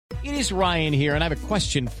It is Ryan here, and I have a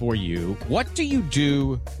question for you. What do you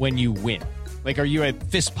do when you win? Like, are you a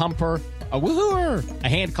fist pumper, a woohooer, a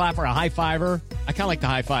hand clapper, a high fiver? I kind of like the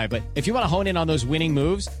high five, but if you want to hone in on those winning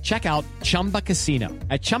moves, check out Chumba Casino.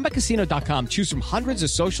 At ChumbaCasino.com, choose from hundreds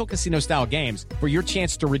of social casino-style games for your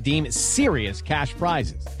chance to redeem serious cash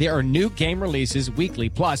prizes. There are new game releases weekly,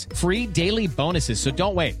 plus free daily bonuses. So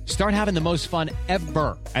don't wait. Start having the most fun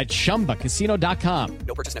ever at ChumbaCasino.com.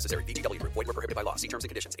 No purchase necessary. VGW Group. Void where prohibited by law. See terms and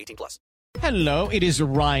conditions. 18+. Hello, it is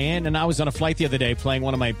Ryan, and I was on a flight the other day playing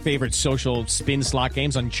one of my favorite social spin slot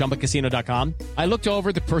games on ChumbaCasino.com. I looked over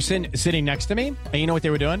at the person sitting next to me, and you know what they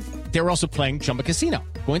were doing? They were also playing Chumba Casino.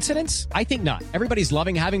 Coincidence? I think not. Everybody's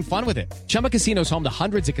loving having fun with it. Chumba Casino is home to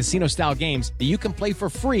hundreds of casino-style games that you can play for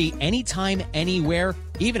free anytime, anywhere,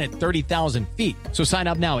 even at 30,000 feet. So sign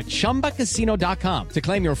up now at ChumbaCasino.com to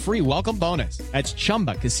claim your free welcome bonus. That's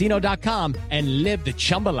ChumbaCasino.com and live the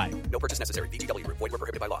Chumba life. No purchase necessary. VGW Group. Void where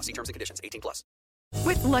prohibited by law. See terms and conditions. 18+.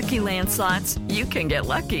 With Lucky Land Slots, you can get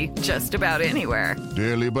lucky just about anywhere.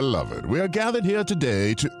 Dearly beloved, we are gathered here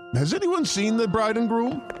today to... Has anyone seen the bride and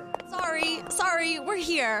groom? Sorry, we're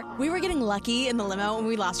here. We were getting lucky in the limo and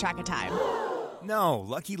we lost track of time. No,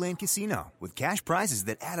 Lucky Land Casino, with cash prizes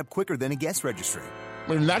that add up quicker than a guest registry.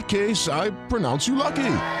 In that case, I pronounce you lucky.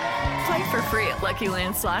 Play for free at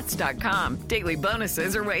LuckyLandSlots.com. Daily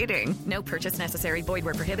bonuses are waiting. No purchase necessary. Void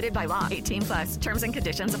where prohibited by law. 18+. Terms and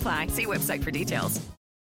conditions apply. See website for details.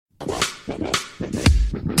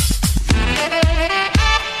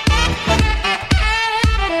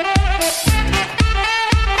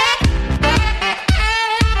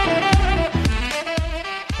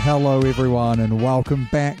 Hello everyone and welcome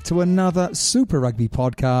back to another Super Rugby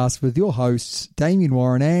podcast with your hosts Damien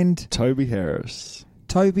Warren and Toby Harris.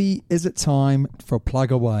 Toby, is it time for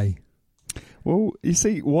Plug Away? Well, you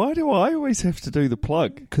see, why do I always have to do the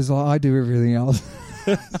plug? Because I do everything else.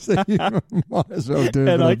 So you might as well do it.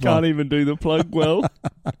 And I can't even do the plug well.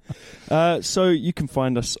 So you can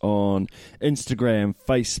find us on Instagram,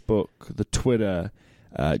 Facebook, the Twitter,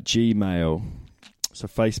 Gmail. So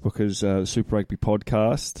Facebook is Super Rugby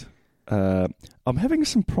Podcast. I'm having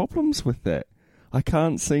some problems with that. I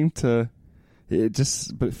can't seem to...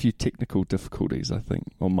 Just a few technical difficulties, I think,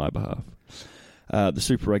 on my behalf. The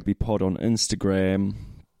Super Rugby Pod on Instagram.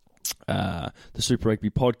 The Super Rugby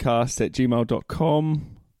Podcast at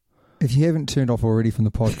gmail.com. If you haven't turned off already from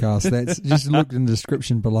the podcast, that's just look in the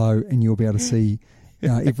description below and you'll be able to see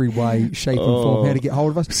every way, shape and form how to get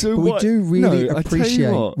hold of us. So but we do really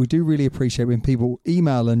appreciate appreciate when people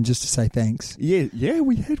email in just to say thanks. Yeah,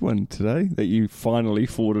 we had one today that you finally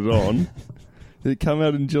forwarded on. Did it come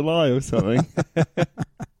out in July or something?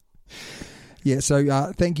 Yeah,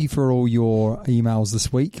 so thank you for all your emails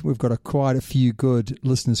this week. We've got quite a few good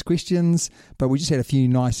listeners' questions, but we just had a few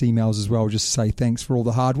nice emails as well, just to say thanks for all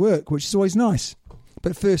the hard work, which is always nice.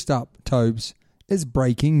 But first up, Tobes, is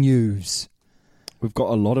breaking news. We've got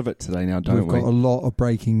a lot of it today now, don't we? We've got a lot of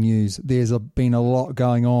breaking news. There's been a lot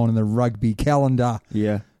going on in the rugby calendar.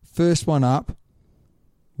 Yeah. First one up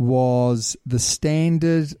was the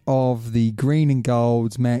standard of the green and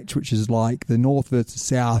golds match, which is like the North versus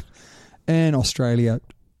South in Australia.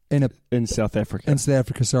 In South Africa. In South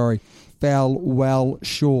Africa, sorry. Fell well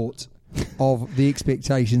short of the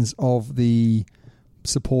expectations of the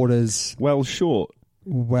supporters. Well short.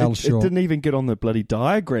 Short. It didn't even get on the bloody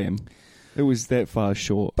diagram. It was that far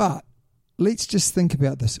short. But let's just think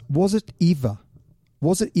about this. Was it ever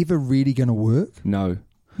really going to work? No.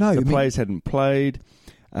 The players hadn't played.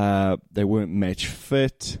 They weren't match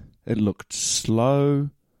fit. It looked slow.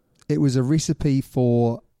 It was a recipe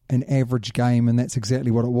for an average game, and that's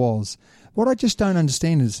exactly what it was. What I just don't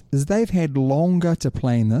understand is they've had longer to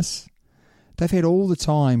plan this. They've had all the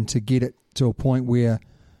time to get it to a point where,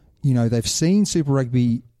 they've seen Super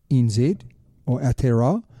Rugby NZ or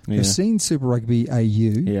Aotearoa. They've seen Super Rugby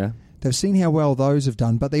AU. Yeah. They've seen how well those have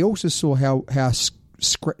done, but they also saw how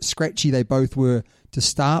scratchy they both were to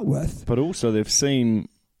start with. But also they've seen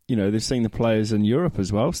the players in Europe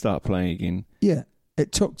as well start playing again. Yeah.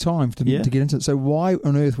 It took time to get into it. So why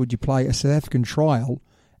on earth would you play a South African trial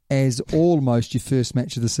as almost your first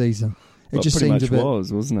match of the season? It just pretty seemed much a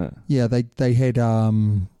bit, wasn't it? Yeah, they had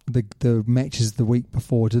the matches the week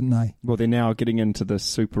before, didn't they? Well, they're now getting into the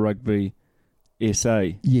Super Rugby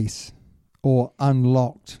SA. Yes. Or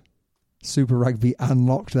Unlocked. Super Rugby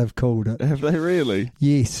Unlocked, they've called it. Have they really?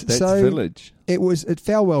 Yes. That's so village. It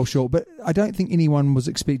fell well short, but I don't think anyone was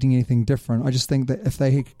expecting anything different. I just think that if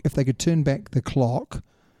they could turn back the clock,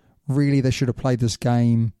 really they should have played this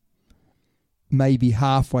game maybe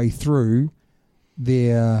halfway through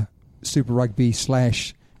their Super Rugby /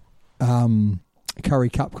 Curry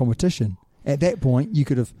Cup competition. At that point, you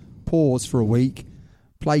could have pause for a week,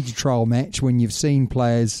 played your trial match when you've seen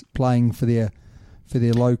players playing for their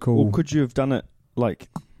local. Or could you have done it like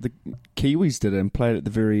the Kiwis did it and played at the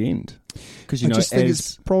very end? Because I just think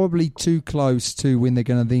it's probably too close to when they're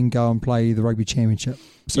going to then go and play the Rugby Championship.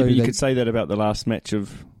 So you could say that about the last match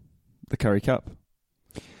of the Curry Cup.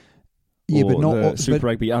 Yeah, or but not the all, Super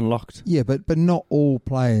Rugby Unlocked. Yeah, but not all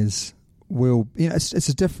players will. It's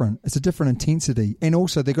a different intensity, and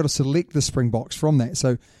also they've got to select the Springboks from that.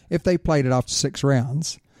 So if they played it after 6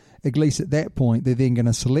 rounds, at least at that point they're then going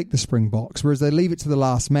to select the Springboks. Whereas they leave it to the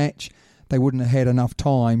last match, they wouldn't have had enough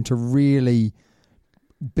time to really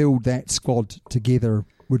build that squad together.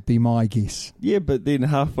 Would be my guess. Yeah, but then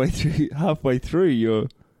halfway through, you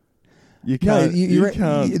can't. No, you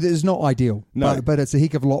can't. It's not ideal. No. But it's a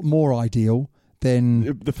heck of a lot more ideal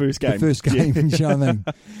than The first game. The first game. Yeah. You know what I mean?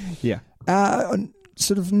 Yeah.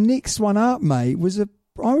 Sort of next one up, mate,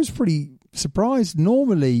 I was pretty surprised.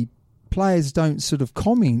 Normally, players don't sort of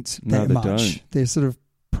comment No, that they much. don't. They're sort of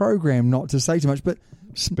programmed not to say too much. But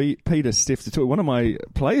Peter Steph to talk. One of my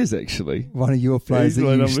players, actually. one of your players He's that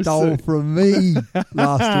my you number stole 6. from me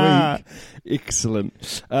last week.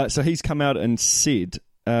 Excellent. So he's come out and said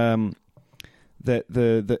that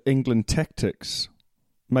the England tactics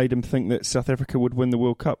made him think that South Africa would win the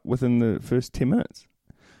World Cup within the first 10 minutes.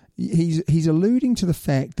 He's alluding to the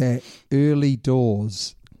fact that early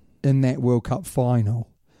doors in that World Cup final,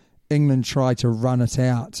 England tried to run it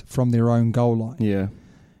out from their own goal line. Yeah.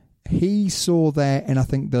 He saw that, and I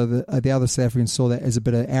think the other South Africans saw that as a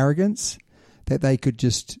bit of arrogance, that they could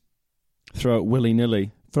just Throw it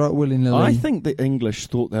willy-nilly. I think the English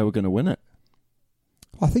thought they were going to win it.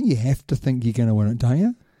 I think you have to think you're going to win it, don't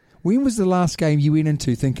you? When was the last game you went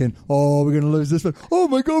into thinking, oh, we're going to lose this one? Oh,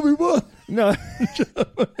 my God, we won. No.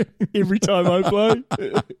 Every time I play.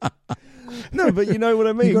 No, but you know what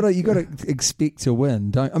I mean. You got to expect to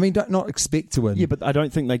win. Not expect to win. Yeah, but I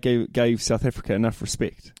don't think they gave South Africa enough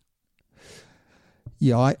respect.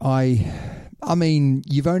 Yeah, I mean,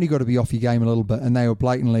 you've only got to be off your game a little bit, and they were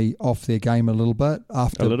blatantly off their game a little bit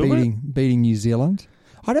after beating New Zealand.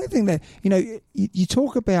 I don't think that, you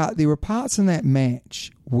talk about, there were parts in that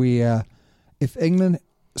match where if England,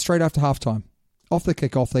 straight after halftime, off the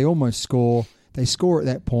kick-off, they almost score, they score at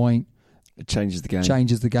that point. It changes the game.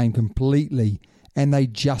 Changes the game completely, and they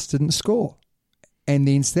just didn't score. And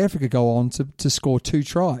then South Africa go on to score 2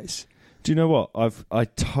 tries. Do you know what? I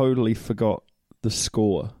totally forgot the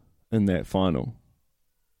score in that final.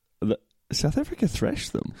 South Africa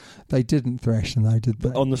thrashed them. They didn't thrash them, though, did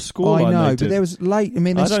they? On the scoreline, I know, they did. but that was late. I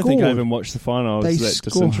mean, they I don't scored. think I even watched the final. I was that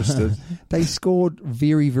disinterested. They scored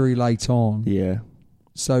very, very late on. Yeah.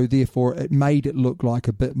 So, therefore, it made it look like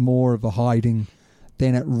a bit more of a hiding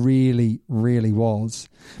than it really, really was.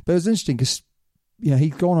 But it was interesting because,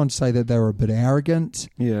 he'd gone on to say that they were a bit arrogant.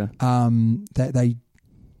 Yeah. That they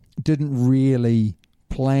didn't really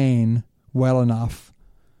plan well enough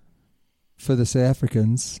for the South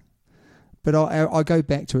Africans. But I go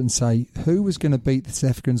back to it and say, who was going to beat the South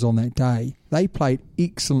Africans on that day? They played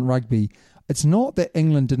excellent rugby. It's not that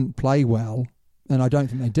England didn't play well, and I don't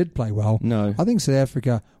think they did play well. No. I think South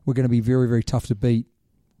Africa were going to be very, very tough to beat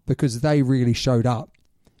because they really showed up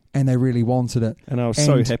and they really wanted it. And I was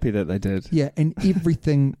so happy that they did. Yeah, and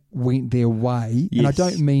everything went their way. Yes. And I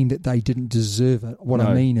don't mean that they didn't deserve it. What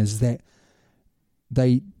I mean is that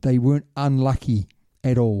they weren't unlucky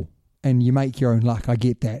at all. And you make your own luck, I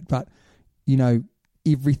get that. But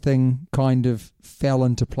everything kind of fell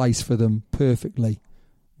into place for them perfectly,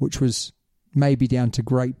 which was maybe down to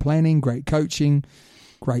great planning, great coaching,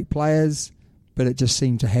 great players, but it just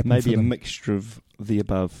seemed to happen for them. Maybe a mixture of the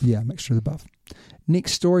above. Yeah, a mixture of the above.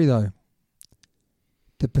 Next story, though.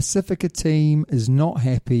 The Pacifica team is not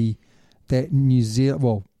happy that New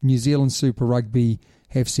Zealand Super Rugby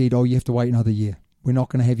have said, you have to wait another year. We're not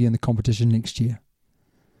going to have you in the competition next year.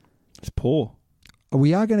 It's poor.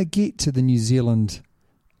 We are going to get to the New Zealand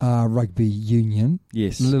Rugby Union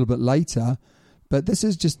a little bit later, but this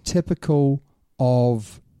is just typical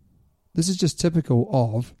of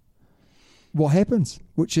what happens,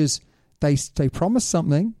 which is they promise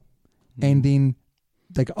something and then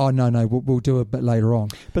they go, no, we'll do it a bit later on.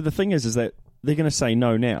 But the thing is that they're going to say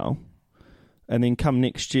no now, and then come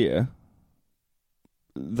next year,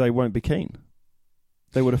 they won't be keen.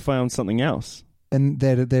 They would have found something else. And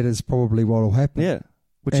that is probably what will happen. Yeah,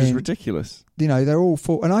 which is ridiculous. They're all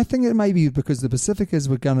for... And I think it may be because the Pacificas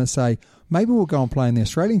were going to say, maybe we'll go and play in the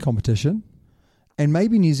Australian competition, and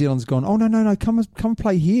maybe New Zealand's gone, no, come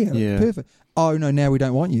play here. Yeah. Perfect. Oh, no, now we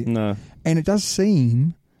don't want you. No. And it does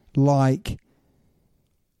seem like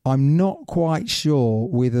I'm not quite sure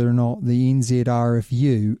whether or not the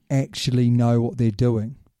NZRFU actually know what they're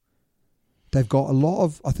doing. They've got a lot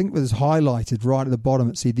of, I think it was highlighted right at the bottom.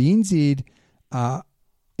 It said the NZR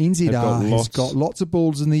has got lots of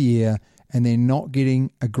balls in the air and they're not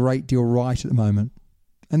getting a great deal right at the moment.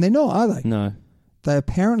 And they're not, are they? No. They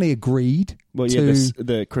apparently agreed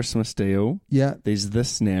the Christmas deal. Yeah. There's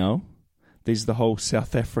this now. There's the whole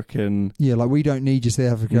South African... Yeah, like we don't need you,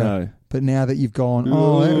 South Africa. No. But now that you've gone,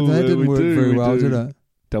 that didn't work very well, did it?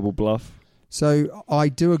 Double bluff. So I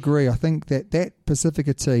do agree. I think that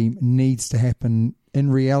Pacifica team needs to happen,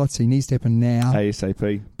 in reality, needs to happen now.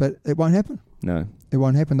 ASAP. But it won't happen. No. It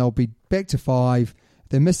won't happen. They'll be back to 5.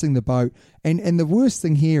 They're missing the boat. And the worst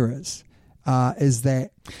thing here is that...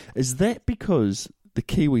 Is that because the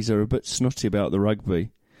Kiwis are a bit snotty about the rugby?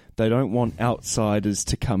 They don't want outsiders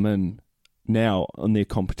to come in now on their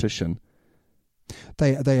competition.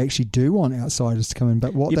 They actually do want outsiders to come in,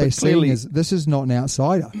 but what they're saying is this is not an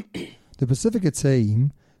outsider. The Pacifica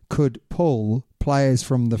team could pull players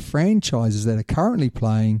from the franchises that are currently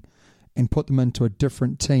playing and put them into a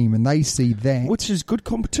different team, and they see that. Which is good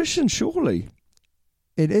competition, surely.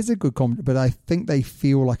 It is a good competition, but I think they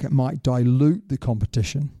feel like it might dilute the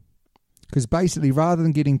competition. Because basically, rather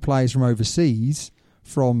than getting players from overseas,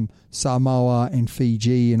 from Samoa and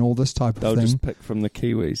Fiji and all this type of thing... They'll just pick from the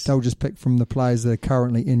Kiwis. They'll just pick from the players that are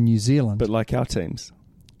currently in New Zealand. But like our teams.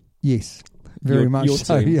 Yes, very much your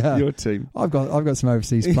so. Team, yeah. Your team. I've got some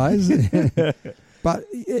overseas players. But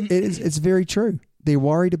it's very true. They're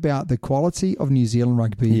worried about the quality of New Zealand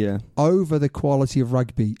rugby over the quality of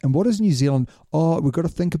rugby. And what is New Zealand? Oh, we've got to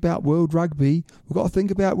think about world rugby. We've got to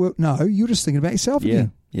think about world... No, you're just thinking about yourself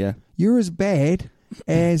again. Yeah. You're as bad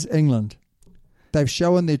as England. They've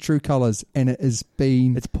shown their true colours, and it's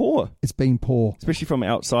poor. It's been poor. Especially from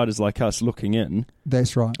outsiders like us looking in.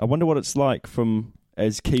 That's right. I wonder what it's like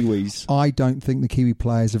as Kiwis. I don't think the Kiwi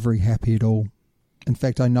players are very happy at all. In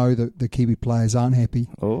fact, I know that the Kiwi players aren't happy.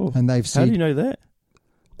 Oh. And they've said... How do you know that?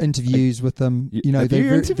 Interviews with them. You know, have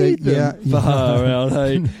you interviewed them? Yeah. Far out,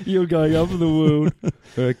 hey. You're going up in the world.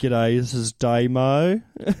 G'day, this is Damo.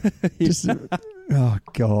 Oh,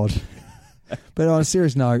 God. But on a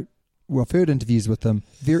serious note, well, I've heard interviews with them.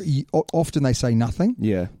 Very often they say nothing.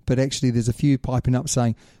 Yeah. But actually there's a few piping up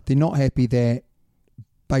saying they're not happy that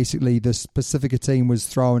basically this Pacifica team was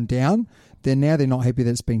thrown down. They're not happy that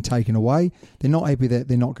it's been taken away. They're not happy that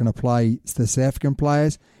they're not going to play the South African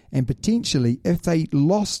players. And potentially, if they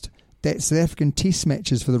lost that South African test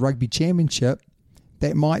matches for the Rugby Championship,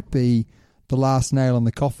 that might be the last nail in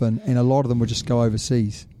the coffin, and a lot of them would just go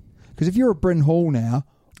overseas. Because if you're a Bryn Hall now,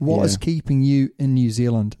 what is keeping you in New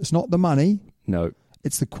Zealand? It's not the money. No.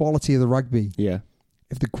 It's the quality of the rugby. Yeah.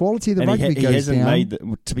 If the quality of the rugby goes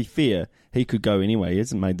down... to be fair, he could go anyway. He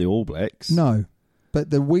hasn't made the All Blacks. No. But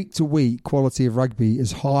the week-to-week quality of rugby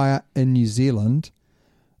is higher in New Zealand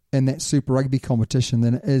in that Super Rugby competition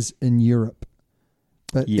than it is in Europe.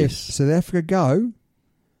 But if South Africa go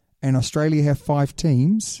and Australia have 5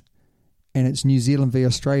 teams and it's New Zealand v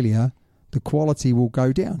Australia, the quality will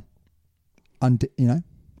go down.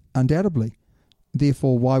 Undoubtedly.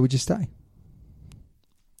 Therefore, why would you stay?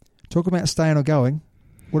 Talk about staying or going.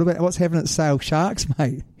 What about what's happening at Sale Sharks,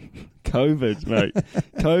 mate? COVID, mate.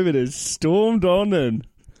 COVID has stormed on in.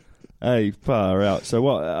 Hey, far out. So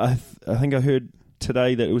what? I think I heard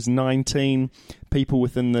today that it was 19 people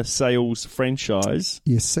within the Sales franchise.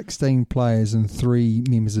 Yes, 16 players and 3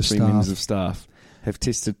 members of staff. 3 members of staff have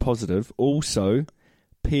tested positive. Also,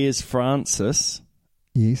 Piers Francis.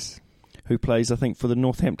 Yes. Who plays, I think, for the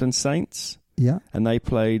Northampton Saints. Yeah. And they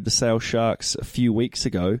played the Sale Sharks a few weeks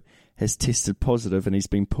ago, has tested positive, and he's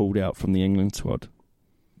been pulled out from the England squad.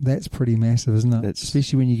 That's pretty massive, isn't it?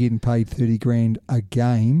 Especially when you're getting paid $30,000 a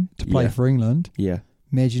game to play for England. Yeah.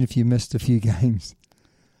 Imagine if you missed a few games.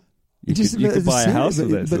 You could buy a house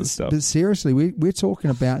with that sort of stuff. But seriously, we're talking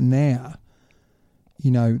about now,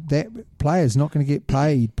 that player's not going to get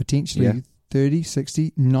paid potentially 30,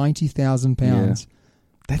 60, 90,000 pounds.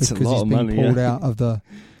 That's a lot of money. Because he's been pulled out of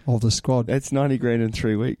the squad. That's $90,000 in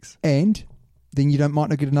 3 weeks. And then you might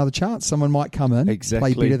not get another chance. Someone might come in,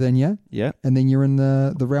 play better than you, and then you're in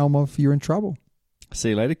the realm of you're in trouble. See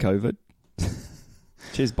you later, COVID.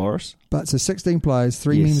 Cheers, Boris. But so 16 players,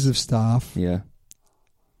 3 members of staff. Yeah.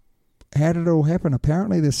 How did it all happen?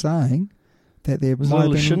 Apparently they're saying that there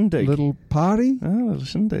might have been a little party. Oh, a little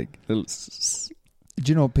shindig. Do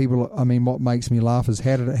you know what what makes me laugh is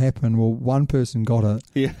how did it happen? Well, one person got it,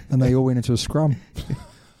 and they all went into a scrum.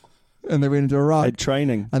 And they went into a ruck. Had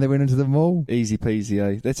training. And they went into the mall. Easy peasy,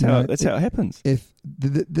 eh? That's how it happens. If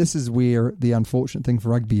this is where the unfortunate thing for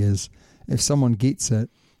rugby is, if someone gets it,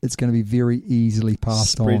 it's going to be very easily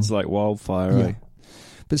passed on. Spreads like wildfire, eh?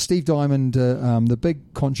 But Steve Diamond, the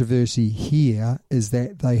big controversy here is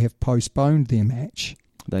that they have postponed their match.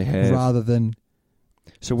 They have. Rather than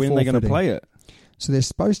So when are they going to play it? So they're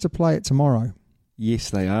supposed to play it tomorrow.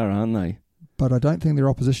 Yes, they are, aren't they? But I don't think their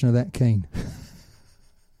opposition are that keen.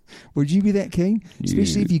 Would you be that keen?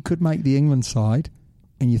 Especially if you could make the England side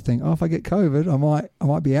and you think, if I get COVID, I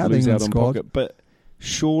might be out of the England squad. Pocket. But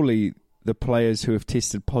surely the players who have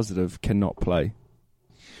tested positive cannot play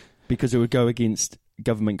because it would go against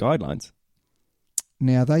government guidelines.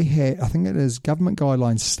 Now, I think it is government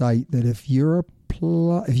guidelines state that if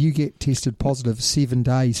if you get tested positive, 7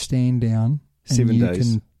 days stand down and 7 you days.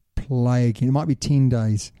 can play again. It might be 10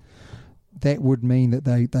 days. That would mean that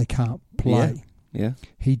they can't play. Yeah.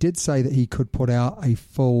 He did say that he could put out a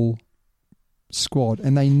full squad,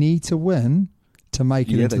 and they need to win to make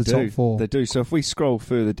it into the top four. They do. So if we scroll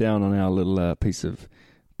further down on our little piece of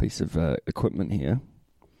equipment here,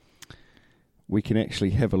 we can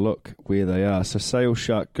actually have a look where they are. So Sale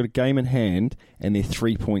Shark got a game in hand, and they're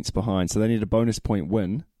 3 points behind. So they need a bonus point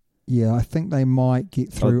win. Yeah, I think they might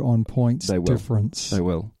get through on points difference. They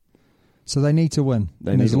will. So they need to win.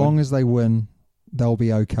 And as long as they win, they'll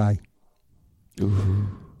be okay. Ooh.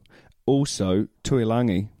 Also,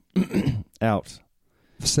 Tuilangi out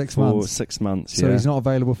for 6 months. 6 months. So he's not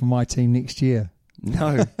available for my team next year.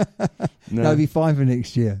 No. He'll be fine for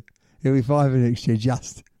next year.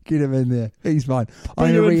 Just get him in there. He's fine.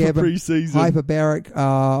 I'm going to rehab him.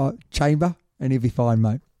 Hyperbaric chamber, and he'll be fine,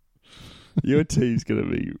 mate. Your team's going to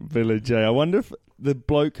be Village J. I wonder if the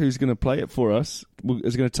bloke who's going to play it for us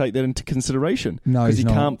is going to take that into consideration. No, because he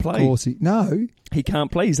can't play. Of course he can't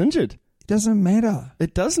play. He's injured. It doesn't matter.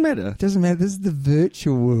 It does matter. It doesn't matter. This is the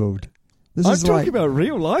virtual world. I'm talking about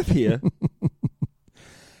real life here.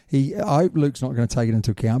 I hope Luke's not going to take it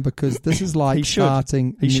into account because this is like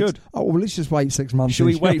starting. He should. Oh, well, let's just wait 6 months. Should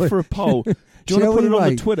we wait for a poll? Do you want to put it on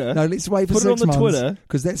the Twitter? No, let's wait for 6 months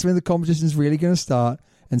because that's when the competition's really going to start.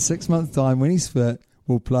 In 6 months' time, when he's fit,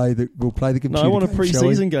 we'll play the computer. No, I want a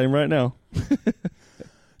pre-season game right now.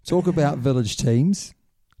 Talk about village teams.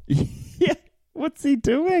 Yeah, what's he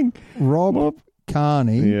doing? Rob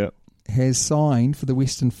Carney has signed for the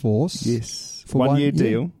Western Force. Yes, for 1 year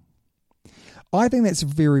deal. I think that's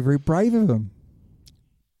very, very brave of him.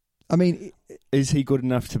 I mean, is he good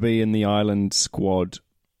enough to be in the Ireland squad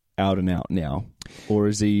out and out now? Or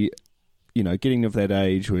is he, getting of that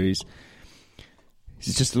age where he's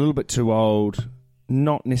just a little bit too old,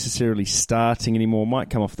 not necessarily starting anymore, might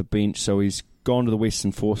come off the bench, so he's gone to the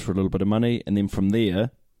Western Force for a little bit of money, and then from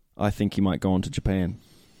there, I think he might go on to Japan.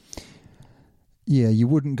 Yeah, you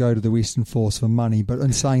wouldn't go to the Western Force for money, but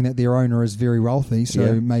in saying that their owner is very wealthy,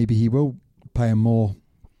 so maybe he will pay him more.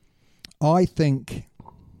 I think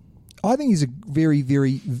he's a very,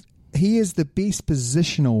 very... He is the best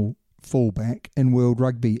positional fullback in world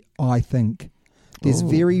rugby, I think. There's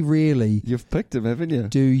very rarely... You've picked him, haven't you?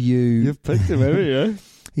 You've picked him, haven't you?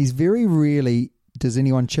 He's very rarely... Does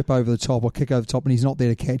anyone chip over the top or kick over the top and he's not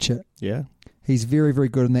there to catch it? Yeah. He's very, very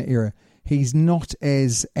good in that area. He's not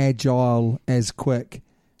as agile, as quick,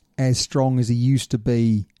 as strong as he used to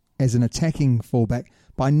be as an attacking fullback,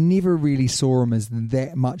 but I never really saw him as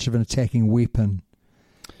that much of an attacking weapon.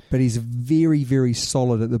 But he's very, very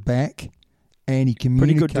solid at the back. And he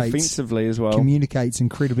communicates pretty good defensively as well. Communicates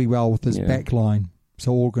incredibly well with his back line.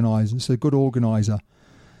 So a good organiser.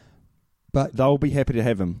 But they'll be happy to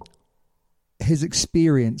have him. His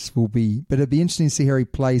experience will be, but it'd be interesting to see how he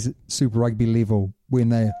plays at Super Rugby level when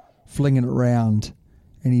they're flinging it around,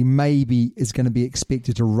 and he maybe is going to be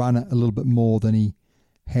expected to run it a little bit more than he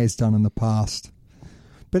has done in the past.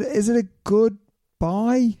 But is it a good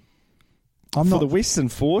buy? For the Western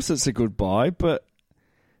Force, it's a good buy, but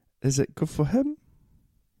is it good for him?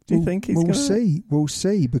 Do you think he's going to... see. We'll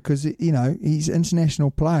see, because, he's an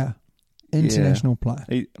international player.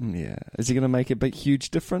 Player. Is he going to make a big,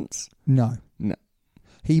 huge difference? No.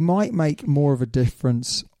 He might make more of a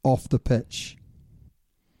difference off the pitch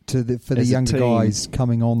for the younger guys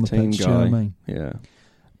coming on the pitch. You know what I mean? Yeah.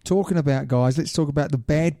 Talking about guys, let's talk about the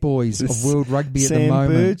bad boys of world rugby at the Sam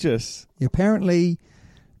moment. Burgess. Apparently,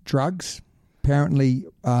 drugs. Apparently,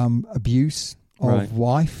 abuse of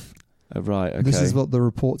wife. Right, okay. This is what the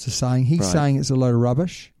reports are saying. He's saying it's a load of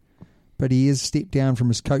rubbish, but he has stepped down from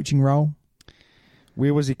his coaching role.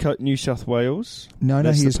 Where was he? New South Wales? No,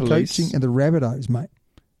 he was coaching at the Rabbitohs, mate.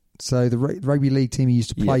 So the rugby league team he used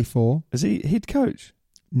to play for. Is he head coach?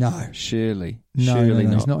 No. Surely No,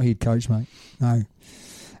 not. He's not head coach, mate. No.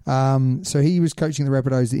 So he was coaching the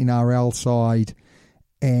Rabbitohs, the NRL side,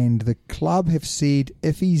 and the club have said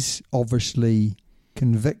if he's obviously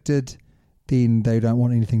convicted, then they don't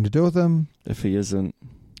want anything to do with him. If he isn't.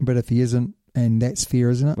 But if he isn't, and that's fair,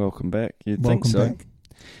 isn't it? Welcome back. You'd Welcome think so. back.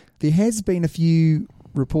 There has been a few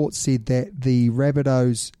reports said that the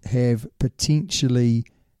Rabbitohs have potentially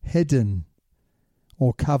hidden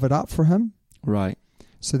or covered up for him. Right.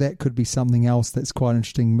 So that could be something else that's quite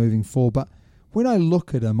interesting moving forward. But when I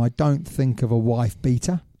look at him, I don't think of a wife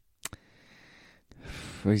beater.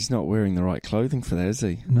 Well, he's not wearing the right clothing for that, is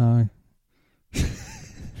he? No.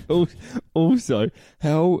 Also,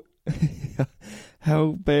 how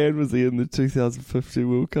bad was he in the 2015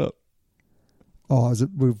 World Cup? Oh,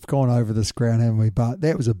 we've gone over this ground, haven't we? But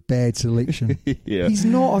that was a bad selection. Yeah. He's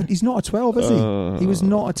not a 12, is he? He was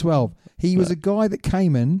not a 12. He was a guy that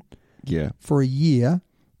came in for a year.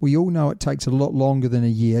 We all know it takes a lot longer than a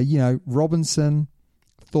year. You know, Robinson,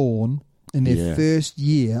 Thorne, in their first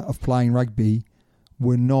year of playing rugby,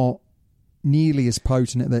 were not nearly as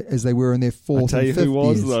potent as they were in their fourth and fifth years. I'll tell you who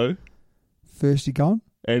was, though. Firsty gone?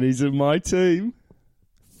 And he's in my team.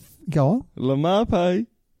 Go on. Lamape.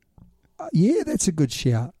 Yeah, that's a good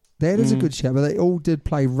shout. That is a good shout. But they all did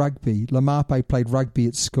play rugby. Lamape played rugby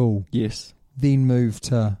at school. Yes. Then moved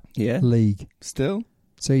to league. Still?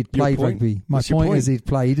 So he'd played rugby. My point is he'd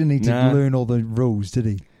played. He didn't need to learn all the rules, did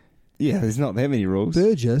he? Yeah, there's not that many rules.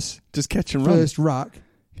 Burgess, just catch and run. First ruck,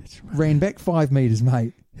 ran back 5 metres,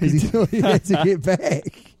 mate, because he thought he had to get back.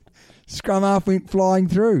 Scrum half went flying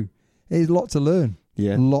through. There's a lot to learn.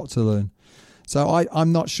 Yeah. A lot to learn. So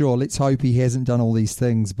I'm not sure. Let's hope he hasn't done all these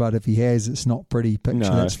things, but if he has, it's not pretty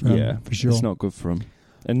picturesque for him, for sure. It's not good for him.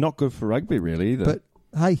 And not good for rugby, really, either. But,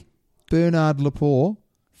 hey, Bernard Laporte,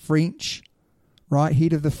 French, right,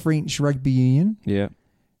 head of the French Rugby Union. Yeah.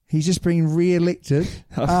 He's just been re-elected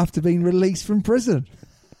after being released from prison.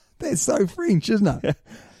 That's so French, isn't it?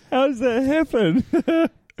 How does that happen?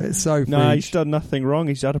 It's so French. No, he's done nothing wrong.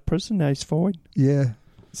 He's out of prison now. He's fine. Yeah.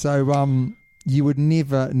 So you would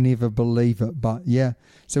never believe it, but yeah.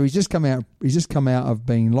 So he's just come out. He's just come out of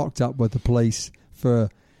being locked up with the police for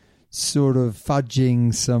sort of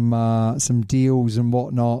fudging some deals and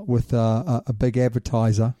whatnot with a big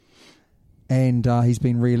advertiser, and he's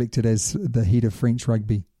been re-elected as the head of French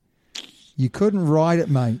rugby. You couldn't write it,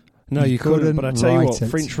 mate. No, you couldn't. But I tell you what, it.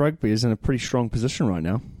 French rugby is in a pretty strong position right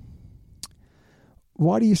now.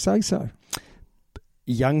 Why do you say so?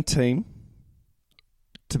 Young team.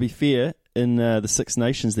 To be fair, in the Six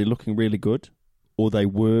Nations, they're looking really good, or they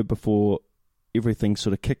were before everything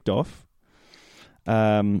sort of kicked off.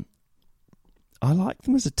 I like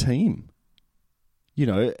them as a team. You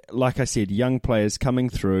know, like I said, young players coming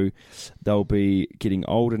through. They'll be getting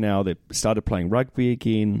older now. They've started playing rugby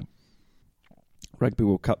again. Rugby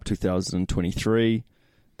World Cup 2023.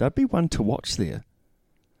 That'd be one to watch there.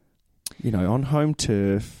 You know, on home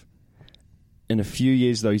turf. In a few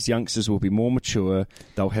years, those youngsters will be more mature.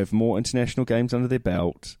 They'll have more international games under their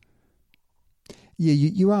belt. Yeah,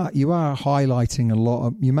 you are highlighting a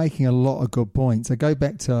lot. You're making a lot of good points. I go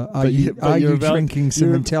back to are you drinking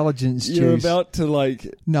some intelligence juice? You're about to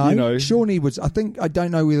no. You know. Sean Edwards. I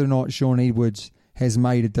don't know whether or not Sean Edwards has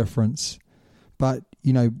made a difference, but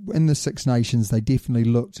you know, in the Six Nations, they definitely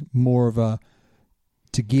looked more of a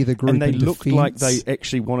together group, and they looked defense. like they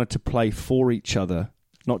actually wanted to play for each other,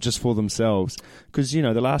 not just for themselves. Because you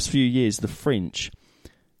know, the last few years, the French,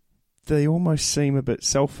 they almost seem a bit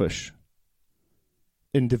selfish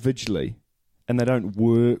individually, and they don't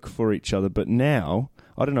work for each other. But now,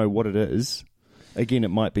 I don't know what it is. Again, it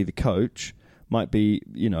might be the coach, might be,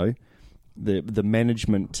 you know, the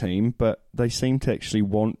management team, but they seem to actually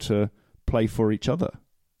want to play for each other.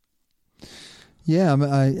 Yeah,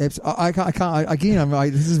 I can't. Again,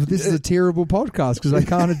 this is a terrible podcast because I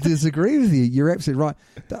can't disagree with you. You're absolutely right.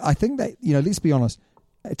 I think that, you know, let's be honest,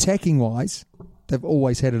 attacking wise, they've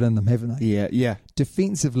always had it in them, haven't they? Yeah.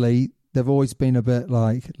 Defensively, they've always been a bit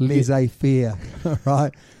like laissez-faire,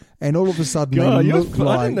 right? And all of a sudden, God, they look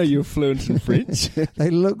like... I didn't know you were fluent in French. They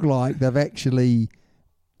look like they've actually,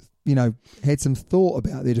 you know, had some thought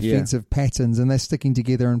about their defensive patterns, and they're sticking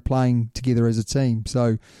together and playing together as a team.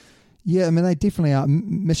 So, yeah, I mean, they definitely are.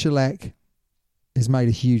 Michalak has made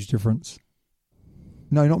a huge difference.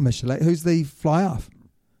 No, not Michalak. Who's the fly-half?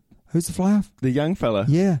 Who's the fly-half? The young fella.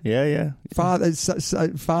 Yeah. Yeah.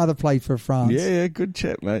 Father played for France. Yeah, good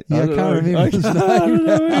chap, mate. Yeah, I can't remember his name. I don't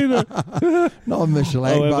know either. Not a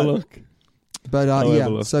Michalak, I'll have a look. But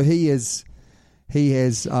yeah, so he has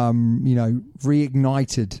you know,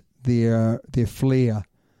 reignited their flair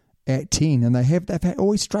at 10, and they've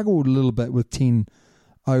always struggled a little bit with 10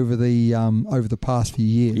 over the past few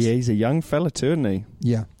years. Yeah, he's a young fella too, isn't he?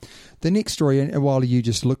 Yeah. The next story, and while you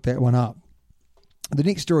just looked that one up, the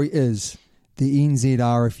next story is the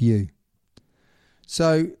NZRFU.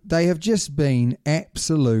 So they have just been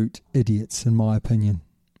absolute idiots, in my opinion.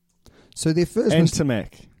 So their first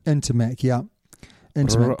Intermac. Intermac, yeah.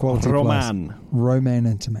 Intermac quality Roman. plus. Roman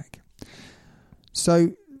Intermac.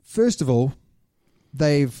 So, first of all,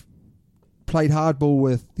 they've played hardball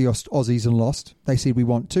with the Aussies and lost. They said we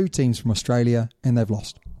want 2 teams from Australia, and they've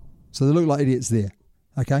lost. So they look like idiots there.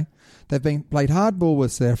 Okay? They've played hardball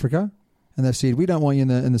with South Africa, and they've said we don't want you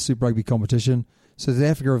in the Super Rugby competition. So South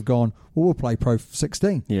Africa have gone, well, we'll play Pro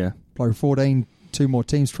 16. Yeah. Pro 14, 2 more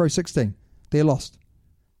teams, Pro 16. They're lost.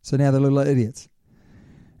 So now they look like idiots.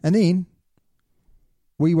 And then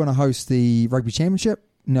we want to host the Rugby Championship.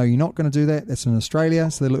 No, you're not going to do that. That's in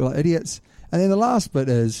Australia, so they look like idiots. And then the last bit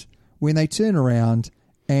is when they turn around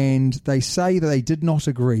and they say that they did not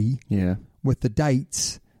agree with the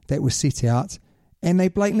dates that were set out, and they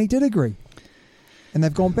blatantly did agree. And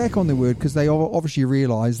they've gone back on their word because they obviously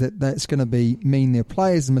realise that that's going to mean their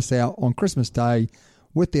players miss out on Christmas Day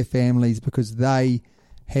with their families because they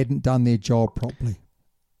hadn't done their job properly.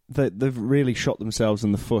 They've really shot themselves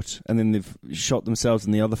in the foot, and then they've shot themselves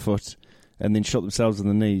in the other foot, and then shot themselves in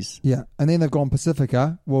the knees. Yeah, and then they've gone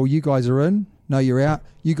Pacifica. Well, you guys are in. No, you're out.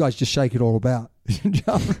 You guys just shake it all about.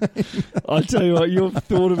 I tell you what, you've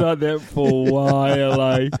thought about that for a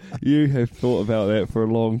while. You have thought about that for a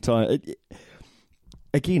long time.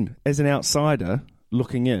 Again, as an outsider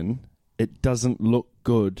looking in, it doesn't look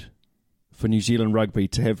good for New Zealand rugby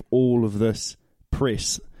to have all of this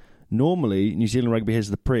press. Normally, New Zealand rugby has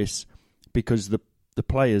the press because the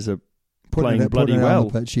players are playing bloody well.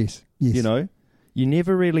 Pitch, yes. You know, you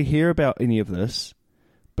never really hear about any of this,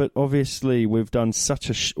 but obviously we've done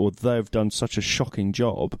they've done such a shocking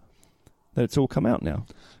job that it's all come out now.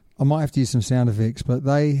 I might have to use some sound effects, but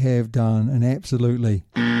they have done an absolutely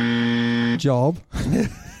job. And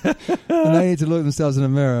they need to look at themselves in a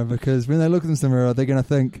mirror, because when they look at themselves in the mirror, they're going to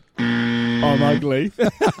think, I'm ugly.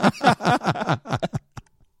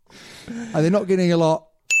 And they're not getting a lot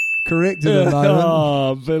correct at the moment.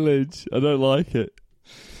 Oh, Village. I don't like it.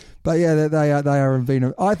 But yeah, they are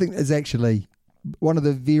being. I think it's actually one of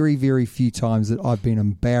the very, very few times that I've been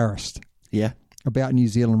embarrassed about New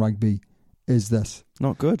Zealand rugby is this.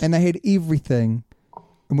 Not good. And they had everything.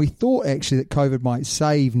 And we thought actually that COVID might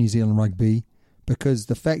save New Zealand rugby, because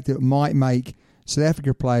the fact that it might make South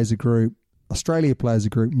Africa play as a group, Australia play as a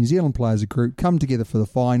group, New Zealand play as a group, come together for the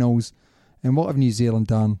finals. And what have New Zealand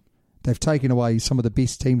done? They've taken away some of the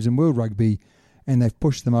best teams in world rugby, and they've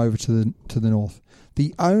pushed them over to the north.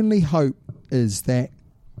 The only hope is that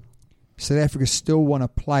South Africa still want to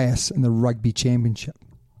play us in the Rugby Championship.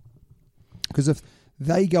 Because if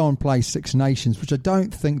they go and play Six Nations, which I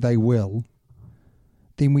don't think they will,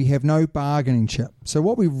 then we have no bargaining chip. So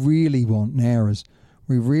what we really want now is,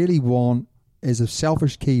 as a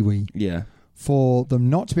selfish Kiwi, for them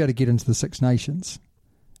not to be able to get into the Six Nations,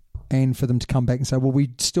 and for them to come back and say, well,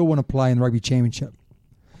 we still want to play in the Rugby Championship.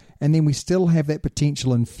 And then we still have that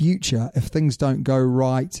potential in future, if things don't go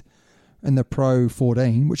right in the Pro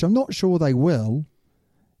 14, which I'm not sure they will,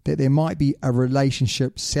 that there might be a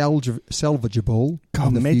relationship salvageable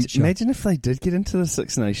in the future. Imagine if they did get into the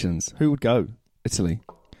Six Nations. Who would go? Italy.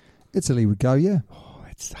 Italy would go, yeah. Oh,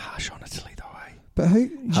 it's harsh on Italy, though, eh? But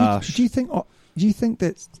do you think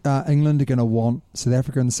that England are going to want South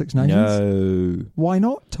Africa in the Six Nations? No. Why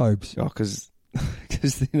not, Tobes? Oh, because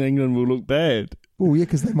then England will look bad. Well, yeah,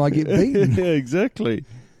 because they might get beaten. Yeah, exactly.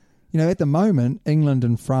 You know, at the moment, England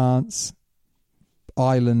and France,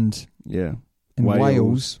 Ireland, and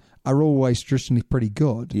Wales are always traditionally pretty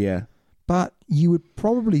good. Yeah. But you would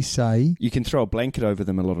probably say... You can throw a blanket over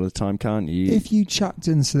them a lot of the time, can't you? If you chucked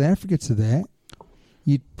in South Africa to that,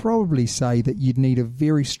 you'd probably say that you'd need a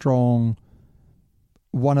very strong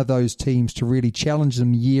one of those teams to really challenge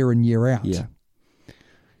them year in, year out. Yeah.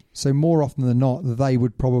 So more often than not, they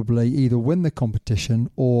would probably either win the competition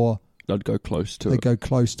or... They'd go close to it. They'd go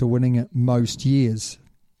close to winning it most years.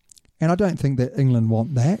 And I don't think that England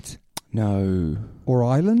want that. No. Or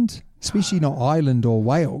Ireland. Especially not Ireland or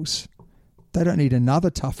Wales. They don't need another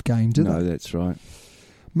tough game, do they? No, that's right.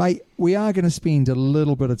 Mate, we are going to spend a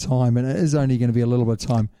little bit of time, and it is only going to be a little bit of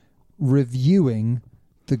time, reviewing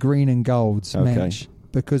the green and golds match.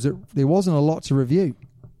 Because there wasn't a lot to review.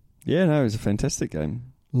 Yeah, no, it was a fantastic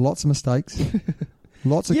game. Lots of mistakes.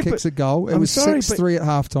 Lots of kicks at goal. It was 6-3 at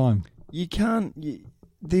half-time. You can't...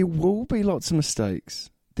 there will be lots of mistakes.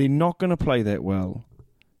 They're not going to play that well.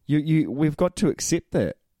 We've got to accept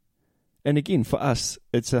that. And again, for us,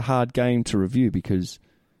 it's a hard game to review because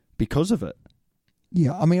of it.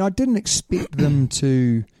 Yeah, I mean, I didn't expect them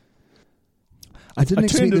to... I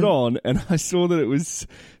turned it on and I saw that it was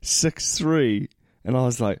 6-3 and I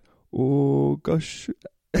was like, oh, gosh...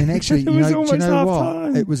 And actually, do you know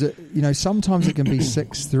what? It was sometimes it can be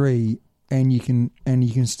 6-3 and you can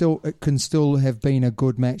still have been a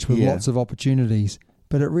good match with lots of opportunities,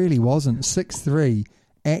 but it really wasn't. 6-3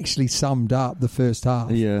 actually summed up the first half.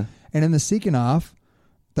 Yeah. And in the second half,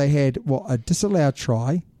 they had a disallowed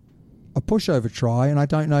try, a pushover try, and I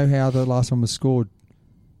don't know how the last one was scored.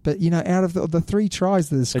 But, out of the 3 tries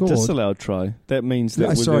that they scored... A disallowed try. That means that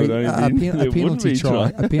a penalty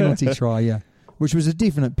try. A penalty try, yeah. Which was a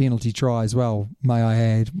definite penalty try as well, may I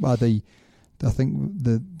add. I think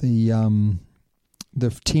the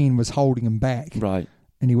 10 was holding him back. Right.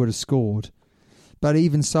 And he would have scored. But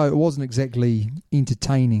even so, it wasn't exactly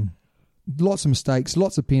entertaining. Lots of mistakes,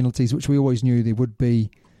 lots of penalties, which we always knew there would be.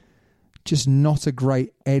 Just not a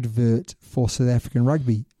great advert for South African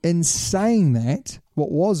rugby. In saying that,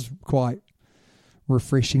 what was quite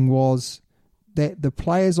refreshing was that the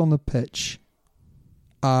players on the pitch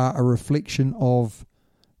are a reflection of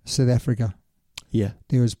South Africa. Yeah.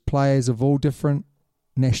 There was players of all different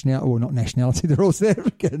not nationality, they're all South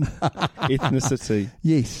African. Ethnicity.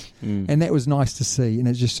 Yes. And that was nice to see, and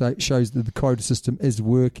it just shows that the quota system is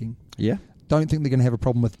working. Yeah. Don't think they're going to have a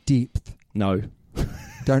problem with depth. No.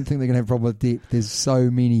 Don't think they're going to have a problem with depth. There's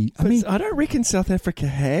so many. I don't reckon South Africa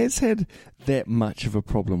has had that much of a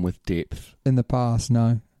problem with depth. In the past,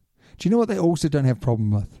 no. Do you know what they also don't have a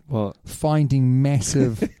problem with? What? Finding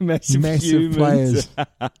massive humans. players.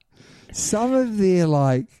 Some of their,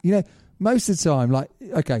 most of the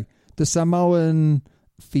time, the Samoan,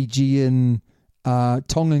 Fijian,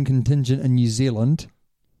 Tongan contingent in New Zealand,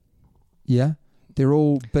 yeah, they're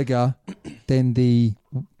all bigger than the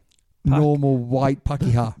normal white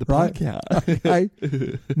Pakeha, right? Okay.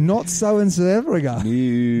 Not so in South Africa.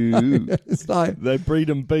 No. It's like they breed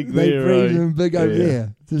them big they there. breed them big over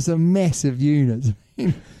there. There's a massive unit.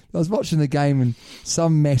 I was watching the game and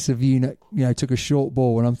some massive unit, took a short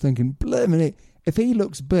ball, and I'm thinking, blimey, if he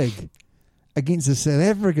looks big against the South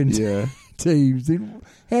African teams, then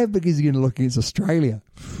how big is he going to look against Australia?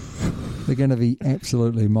 They're going to be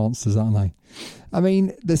absolutely monsters, aren't they? I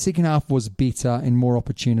mean, the second half was better and more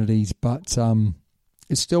opportunities, but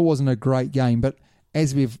it still wasn't a great game. But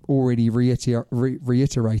as we've already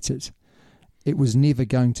reiterated, it was never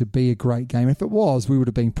going to be a great game. If it was, we would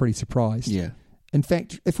have been pretty surprised. Yeah. In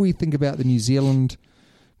fact, if we think about the New Zealand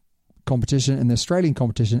competition and the Australian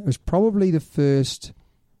competition, it was probably the first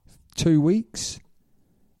 2 weeks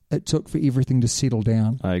it took for everything to settle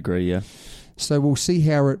down. I agree, yeah. So we'll see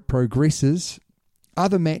how it progresses.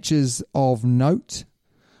 Other matches of note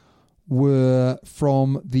were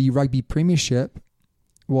from the Rugby Premiership.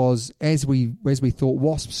 Was as we thought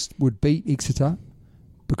Wasps would beat Exeter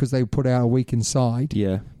because they put out a weakened side.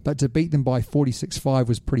 Yeah. But to beat them by 46-5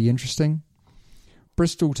 was pretty interesting.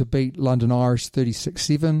 Bristol to beat London Irish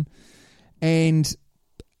 36-7. And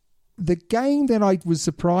the game that I was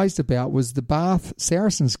surprised about was the Bath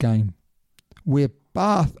Saracens game, where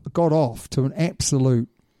Bath got off to an absolute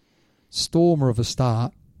stormer of a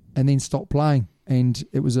start and then stopped playing. And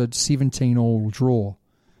it was a 17-all draw.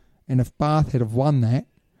 And if Bath had have won that,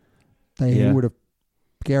 they would have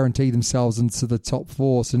guaranteed themselves into the top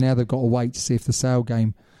 4. So now they've got to wait to see if the Sale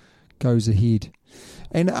game goes ahead.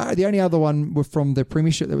 And the only other one from the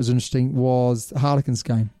Premiership that was interesting was the Harlequins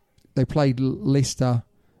game. They played Leicester,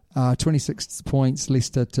 26 points,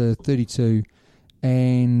 Leicester to 32.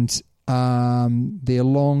 And their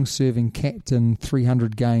long-serving captain,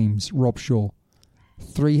 300 games, Rob Shaw.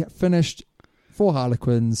 Finished for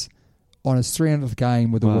Harlequins on his 300th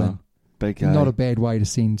game with a win. Big Not a bad way to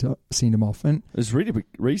send him off. And it was really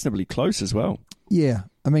reasonably close as well. Yeah.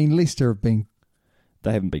 I mean, Leicester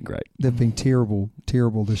they haven't been great. They've been terrible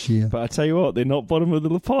this year. But I tell you what, they're not bottom of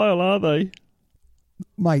the pile, are they?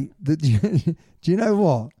 Mate, do you know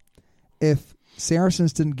what? If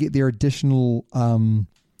Saracens didn't get their additional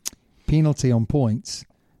penalty on points,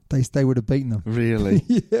 they would have beaten them. Really?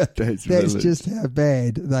 Yeah. That's just how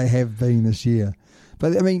bad they have been this year.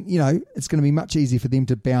 But, I mean, it's going to be much easier for them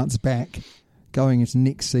to bounce back going into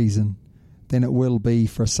next season than it will be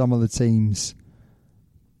for some of the teams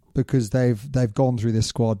because they've gone through their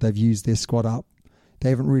squad, they've used their squad up. They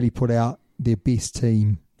haven't really put out their best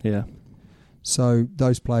team. Yeah. So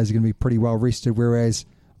those players are going to be pretty well rested, whereas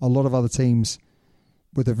a lot of other teams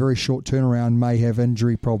with a very short turnaround may have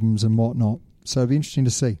injury problems and whatnot. So it'll be interesting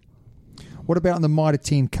to see. What about in the Mitre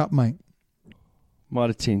 10 Cup, mate?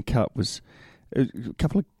 Mitre 10 Cup was a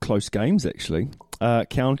couple of close games, actually.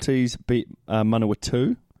 Counties beat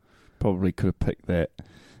Manawatu. Probably could have picked that.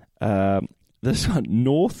 This one,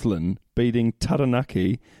 Northland beating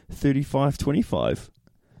Taranaki 35-25.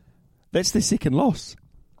 That's their second loss.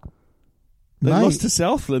 They lost to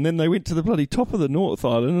Southland, then they went to the bloody top of the North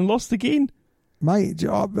Island and lost again. Mate,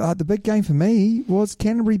 the big game for me was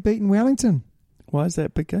Canterbury beating Wellington Why is that a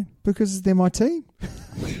big game? because they're my team.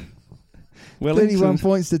 Wellington. 31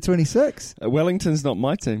 points to 26. Wellington's not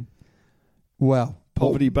my team. Well,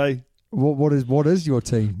 Poverty Bay. what is your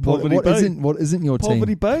team? Poverty What Bay. isn't your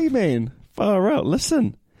Poverty team? Bay, man. Far out.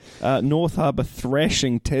 Listen. North Harbour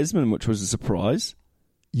thrashing Tasman, which was a surprise.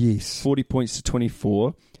 Yes. 40 points to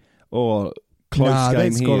 24. Or close game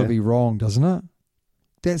that's here. got to be wrong, doesn't it?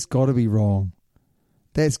 That's got to be wrong.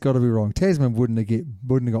 Tasman wouldn't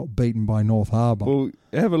have got beaten by North Harbour. Well,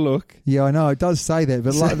 have a look. Yeah, I know. It does say that,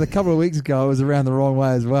 but like a couple of weeks ago, it was around the wrong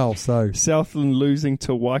way as well. So, Southland losing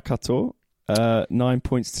to Waikato, 9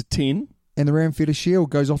 points to 10. and the Ranfurter Shield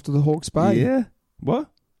goes off to the Hawke's Bay. Yeah. What?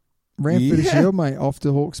 Ranfurter Yeah. Shield, mate, off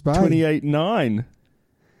to Hawke's Bay. 28-9.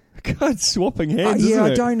 God, swapping hands, yeah, isn't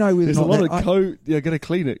it? I don't know whether There's or a not lot of yeah, got to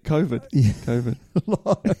clean it. COVID. Yeah.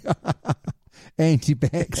 COVID.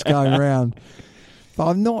 anti-backs going around. But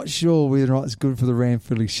I'm not sure whether or not it's good for the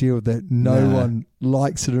Ranfurter Shield that no one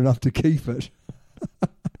likes it enough to keep it.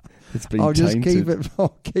 It's been I'll just tainted.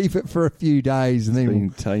 keep it for a few days and It's then been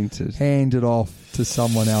we'll tainted. hand it off to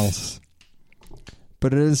someone else.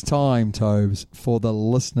 But it is time, Tobes, for the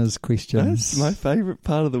listeners' questions. That's my favourite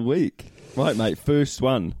part of the week. Right, mate, first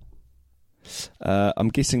one. I'm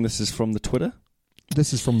guessing this is from the Twitter.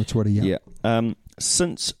 This is from the Twitter, yeah.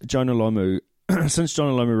 Since Jonah Lomu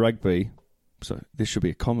Rugby, so there should be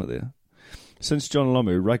a comma there. Since Jonah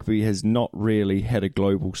Lomu, rugby has not really had a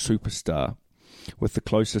global superstar, with the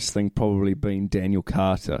closest thing probably being Daniel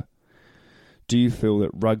Carter. Do you feel that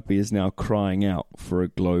rugby is now crying out for a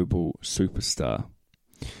global superstar?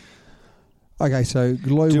 Okay, so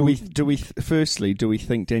global... Do we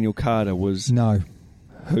think Daniel Carter was... No.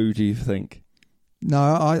 Who do you think? No,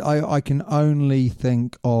 I can only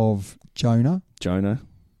think of Jonah.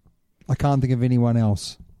 I can't think of anyone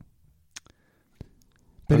else.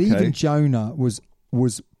 But Okay. even Jonah was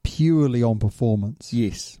purely on performance.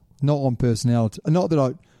 Yes. Not on personality. Not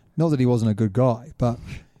that he wasn't a good guy, but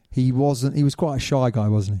he wasn't. He was quite a shy guy,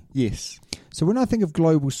 wasn't he? Yes. So when I think of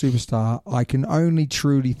global superstar, I can only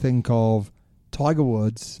truly think of Tiger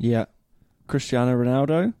Woods, Yeah. Cristiano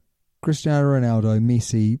Ronaldo? Cristiano Ronaldo,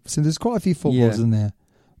 Messi. So there's quite a few footballers in there,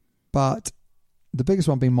 but the biggest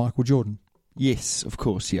one being Michael Jordan. Yes, of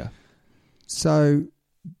course, yeah. So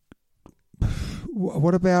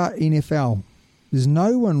what about NFL? There's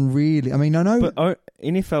no one really. I mean, I know, But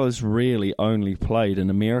NFL has really only played in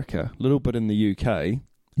America, a little bit in the UK,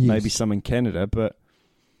 maybe some in Canada, but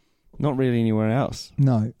not really anywhere else.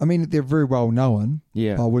 No, I mean they're very well known.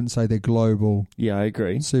 Yeah. but I wouldn't say they're global Yeah, I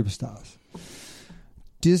agree. superstars.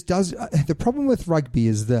 The problem with rugby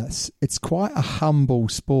is this: it's quite a humble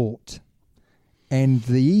sport, and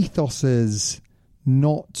the ethos is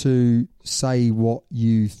not to say what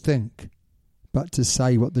you think, but to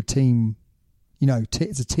say what the team.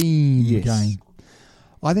 It's a team Yes. game.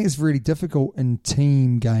 I think it's really difficult in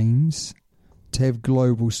team games to have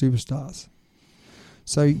global superstars.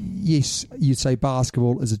 So yes, you'd say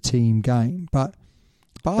basketball is a team game, but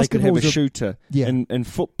They could basketball have a shooter. Yeah. In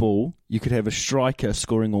football, you could have a striker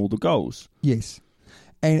scoring all the goals. Yes,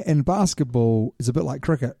 and basketball is a bit like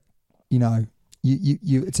cricket.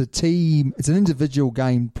 It's a team. It's an individual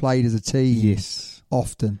game played as a team. Yes.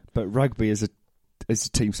 often But rugby is a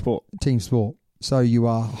team sport. team sport. So you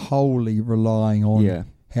are wholly relying on Yeah.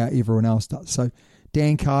 how everyone else does. So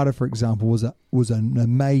Dan Carter, for example, was an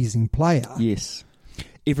amazing player. Yes.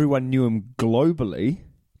 Everyone knew him globally,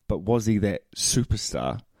 but was he that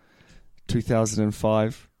superstar?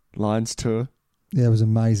 2005 Lions tour. Yeah, it was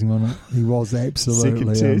amazing, wasn't it? He was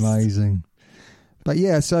absolutely Second test. amazing. But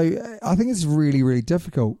yeah, so I think it's really, really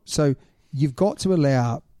difficult. So you've got to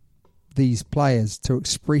allow these players to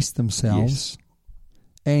express themselves. Yes.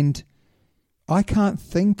 And I can't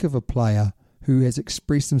think of a player who has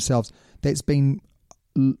expressed themselves that's been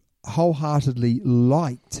wholeheartedly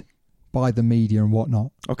liked by the media and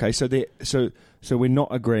whatnot. Okay, so we're not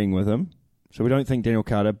agreeing with him. So we don't think Daniel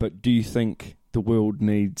Carter, but do you think the world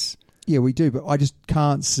needs... Yeah, we do, but I just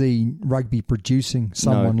can't see rugby producing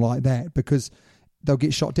someone like that because they'll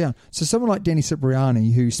get shot down. So someone like Danny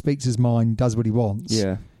Cipriani, who speaks his mind, does what he wants.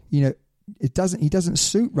 Yeah. He doesn't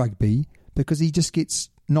suit rugby because he just gets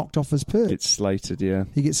knocked off his perch. It's slated, yeah.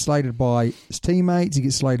 He gets slated by his teammates. He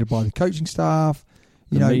gets slated by the coaching staff.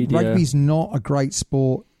 The media. Rugby's not a great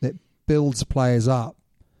sport that builds players up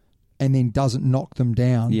and then doesn't knock them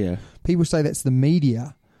down. Yeah. People say that's the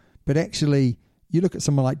media, but actually, you look at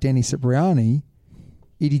someone like Danny Cipriani,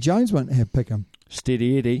 Eddie Jones won't pick him.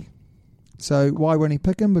 Steady Eddie. So why won't he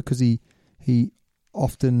pick him? Because he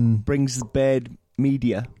often Brings bad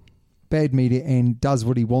media. bad media and does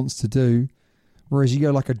what he wants to do. Whereas you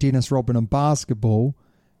go like a Dennis Rodman in basketball,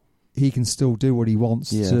 he can still do what he wants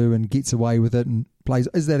to and gets away with it and plays.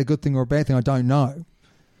 Is that a good thing or a bad thing? I don't know.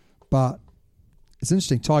 But it's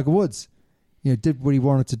interesting. Tiger Woods, did what he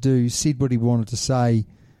wanted to do, said what he wanted to say,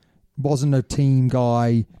 wasn't a team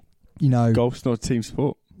guy, Golf's not a team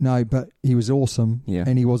sport. No, but he was awesome,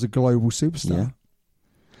 and he was a global superstar. Yeah.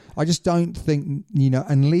 I just don't think,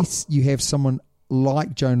 unless you have someone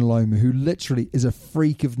like Jonah Lomu, who literally is a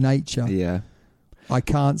freak of nature, I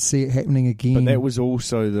can't see it happening again. But that was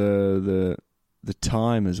also the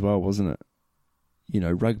time as well, wasn't it?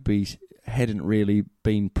 Rugby hadn't really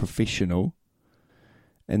been professional,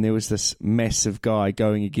 and there was this massive guy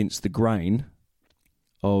going against the grain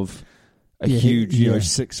of a huge,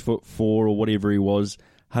 6'4" or whatever he was,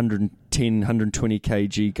 110, 120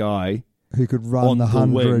 kg guy who could run the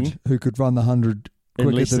 100, who could run the 100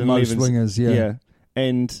 quicker than most wingers. Yeah,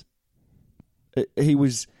 and he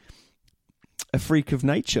was a freak of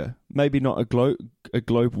nature. Maybe not a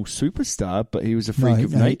global superstar, but he was a freak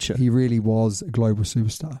of nature. He really was a global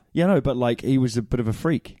superstar. Yeah, no, but he was a bit of a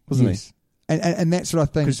freak, wasn't he? And that's what I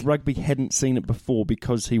think. Because rugby hadn't seen it before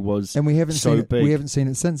because he was and we haven't so seen it, big. We haven't seen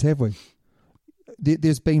it since, have we?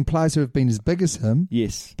 There's been players who have been as big as him,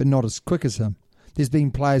 yes, but not as quick as him. There's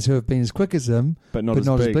been players who have been as quick as him, but not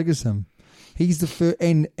as big as him. He's the first,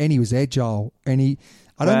 and he was agile, and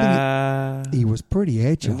I don't think he was pretty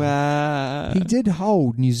agile. He did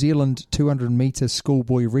hold New Zealand 200-metre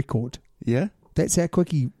schoolboy record. Yeah, that's how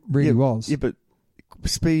quick he really was. Yeah, but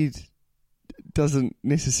speed doesn't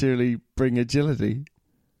necessarily bring agility.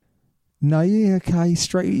 No,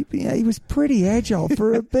 straight. Yeah, he was pretty agile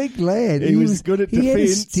for a big lad. He was good at defence. He had a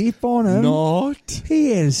step on him.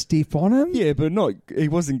 He had a step on him. Yeah, but he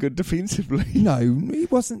wasn't good defensively. No, he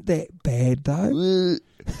wasn't that bad though.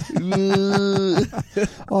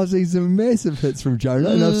 I've seen some massive hits from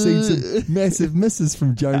Jonah, and I've seen some massive misses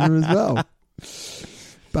from Jonah as well.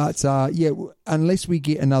 But unless we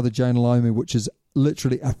get another Jonah Lomu, which is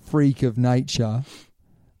literally a freak of nature,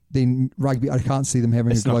 then rugby, I can't see them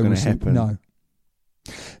having it's a global. It's not going to happen.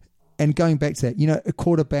 No. And going back to that, a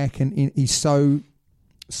quarterback, and he's so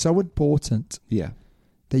important. Yeah.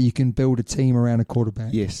 That you can build a team around a quarterback.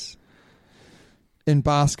 Yes. In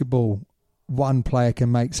basketball, one player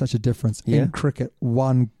can make such a difference. Yeah. In cricket,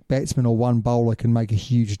 one batsman or one bowler can make a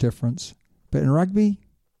huge difference. But in rugby,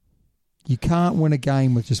 you can't win a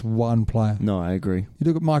game with just one player. No, I agree. You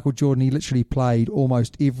look at Michael Jordan, he literally played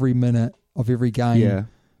almost every minute of every game. Yeah.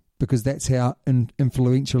 Because that's how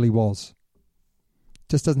influential he was.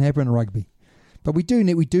 Just doesn't happen in rugby. But we do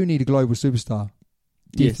need a global superstar.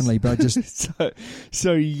 Definitely, yes. But I just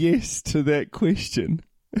so yes to that question.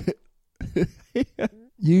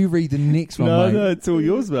 You read the next one, mate. No, it's all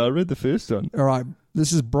yours, mate. I read the first one. All right.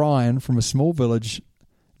 This is Brian from a small village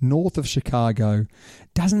north of Chicago.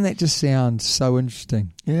 Doesn't that just sound so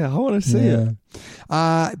interesting? Yeah, I want to see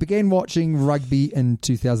it. Began watching rugby in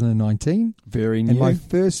 2019. Very new. And my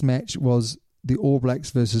first match was the All Blacks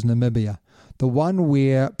versus Namibia. The one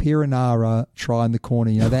where Perenara try in the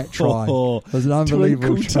corner. That try was an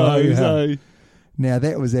unbelievable try. Now,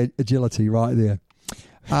 that was agility right there.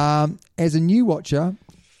 As a new watcher,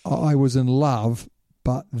 I was in love,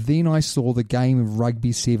 but then I saw the game of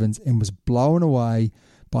rugby sevens and was blown away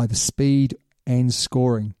by the speed and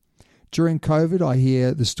scoring. During COVID, I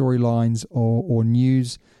hear the storylines or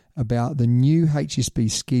news about the new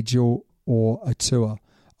HSB schedule or a tour.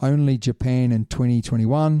 Only Japan in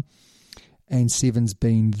 2021 and sevens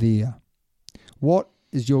being there. What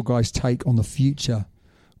is your guys' take on the future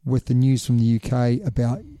with the news from the UK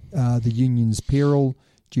about the union's peril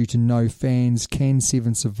due to no fans? Can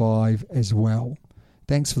sevens survive as well?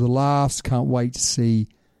 Thanks for the laughs. Can't wait to see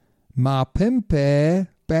Marv Pimpey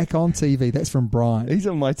back on TV. That's from Brian. He's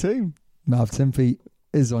on my team. Marv Pimpey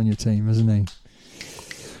is on your team, isn't he?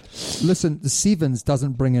 Listen, the sevens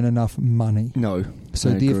doesn't bring in enough money. No. So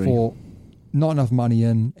therefore, not enough money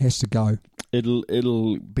in, has to go. It'll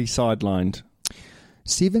be sidelined.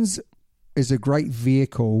 Sevens is a great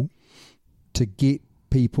vehicle to get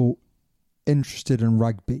people interested in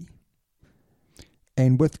rugby.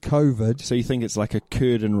 And with COVID... So you think it's like a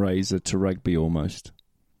curtain raiser to rugby almost?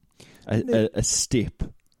 A step?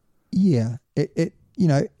 Yeah.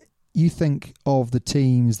 You think of the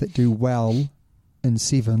teams that do well in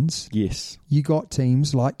sevens. Yes. You got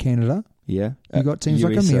teams like Canada. Yeah. You got teams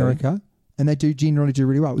USA. like America. And they generally do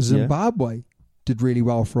really well. Zimbabwe did really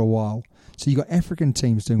well for a while. So you got African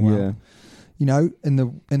teams doing well. Yeah.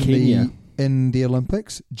 In the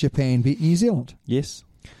Olympics, Japan beat New Zealand. Yes.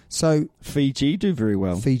 So Fiji do very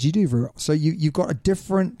well. So you've got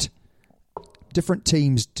different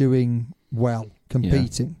teams doing well,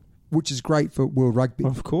 competing. which is great for World Rugby.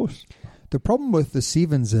 Of course. The problem with the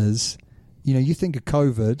sevens is, you think of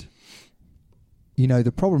COVID,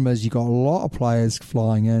 the problem is you got a lot of players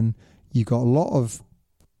flying in, you got a lot of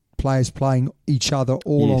players playing each other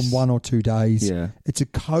all on 1 or 2 days. Yeah. It's a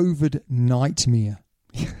COVID nightmare.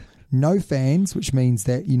 No fans, which means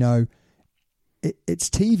that, its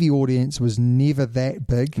TV audience was never that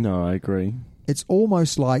big. No, I agree. It's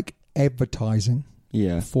almost like advertising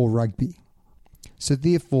for rugby. So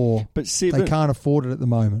therefore, But they can't afford it at the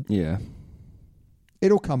moment. Yeah.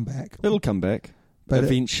 It'll come back. It'll come back. But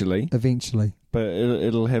eventually. Eventually. But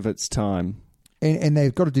it'll have its time. And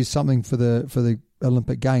they've got to do something for the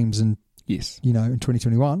Olympic Games in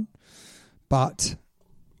 2021. But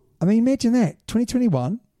I mean, imagine that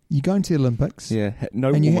 2021, you go into the Olympics, no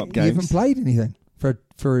and warm-up games. You haven't played anything for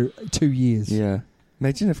 2 years. Yeah,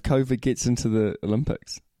 imagine if COVID gets into the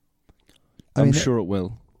Olympics. I'm sure it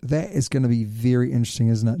will. That is going to be very interesting,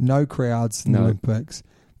 isn't it? No crowds in the Olympics.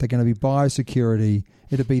 They're going to be biosecurity.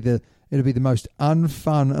 It'll be the most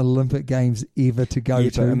unfun Olympic Games ever to go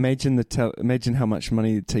to. But imagine how much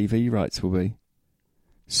money the TV rights will be.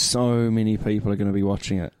 So many people are going to be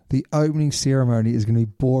watching it. The opening ceremony is going to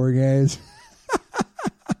be boring as.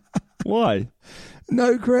 Why?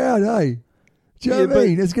 No crowd, eh? Do you know what I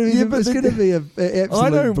mean? It's going to be. It's going to be an absolute. I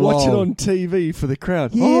don't blow. watch it on TV for the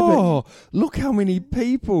crowd. Yeah, look how many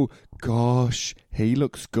people! Gosh, he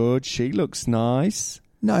looks good. She looks nice.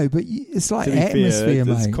 No, but it's like To be atmosphere, fair,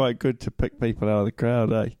 mate. It's quite good to pick people out of the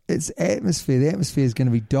crowd, eh? It's atmosphere. The atmosphere is going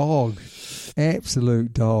to be dog,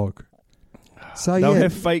 absolute dog. So They'll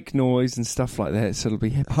have fake noise and stuff like that, so it'll be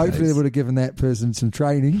happy. Hopefully, they would have given that person some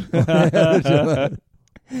training.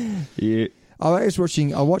 Yeah. I was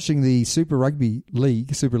watching the Super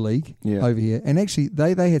League over here, and actually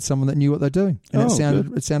they had someone that knew what they're doing, and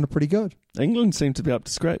it sounded pretty good. England seemed to be up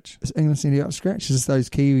to scratch. England seemed to be up to scratch. It's just those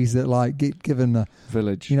Kiwis that get given the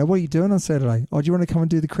village. What are you doing on Saturday? Oh, do you want to come and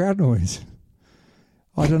do the crowd noise?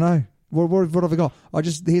 I don't know. What have I got?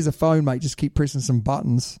 Here's a phone, mate. Just keep pressing some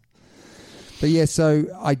buttons. But yeah, so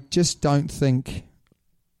I just don't think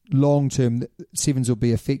long term sevens will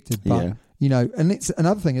be affected. But and it's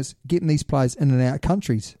another thing is getting these players in and out of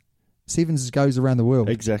countries. Sevens goes around the world.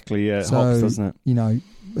 Exactly, yeah. It so, hops, doesn't it?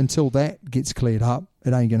 Until that gets cleared up,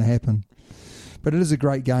 it ain't going to happen. But it is a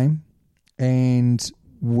great game, and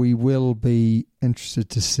we will be interested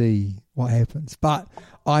to see what happens. But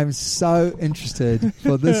I'm so interested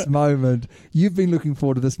for this moment. You've been looking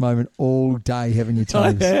forward to this moment all day, haven't you,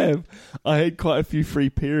 Toes? I have. I had quite a few free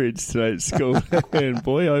periods today at school, and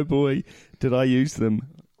boy, oh boy, did I use them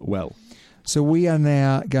well. So we are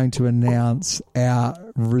now going to announce our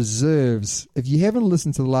reserves. If you haven't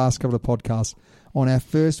listened to the last couple of podcasts, on our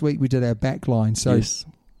first week we did our backline. So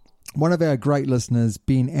one of our great listeners,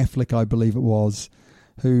 Ben Affleck, I believe it was,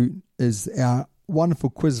 who is our wonderful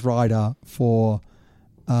quiz writer for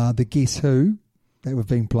the Guess Who that we've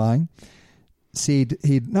been playing, said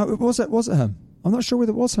was it him? I'm not sure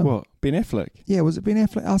whether it was him. What, Ben Affleck? Yeah, was it Ben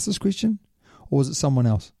Affleck asked this question, or was it someone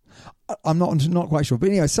else? I'm not quite sure. But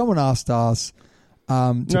anyway, someone asked us.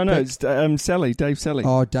 It's Sally, Dave Sally.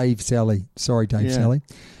 Oh, Dave Sally. Sorry, Dave Sally.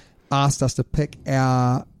 Asked us to pick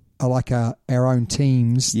our own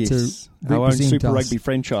teams to represent our own Super us. Rugby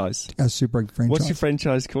franchise. Our Super Rugby franchise. What's your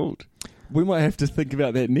franchise called? We might have to think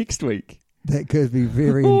about that next week. That could be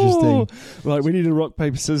very interesting. Right, we need to rock,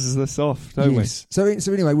 paper, scissors this off, don't we? So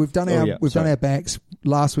anyway, we've done done our backs.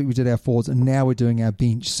 Last week we did our forwards, and now we're doing our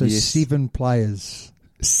bench. So 7 players.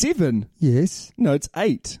 7? Yes. No, it's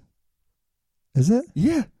 8. Is it?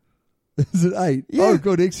 Yeah. Is it 8? Yeah. Oh,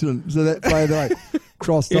 good, excellent. So that player that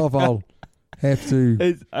crossed off, I'll have to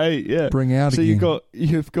it's 8, yeah. Bring out so again.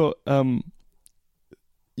 you've got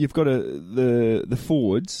the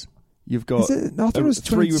forwards. You've got I thought it was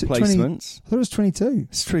 3 replacements. I thought it was 22.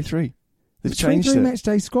 It's 3-3. They've It's changed 23 it. match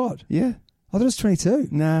day squad. Yeah. I thought it was 22.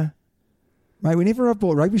 Nah. Mate, whenever I've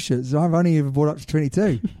bought rugby shirts, I've only ever bought up to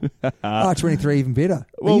 22. 23 even better.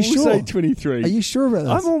 Well, Are you sure? we'll say 23. Are you sure about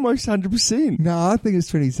this? I'm almost 100%. No, I think it's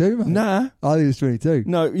 22, mate. Nah. I think it's 22.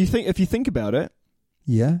 No, if you think about it,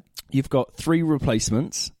 Yeah. you've got 3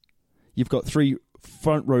 replacements. You've got 3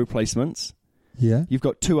 front row replacements. Yeah. You've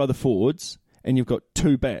got 2 other forwards, and you've got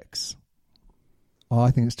 2 backs. Oh,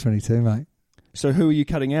 I think it's 22, mate. So who are you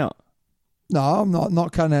cutting out? No, I'm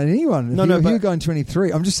not cutting out anyone. If you're going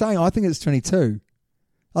 23, I'm just saying I think it's 22.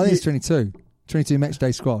 I think it's 22. 22 match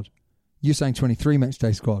day squad. You're saying 23 match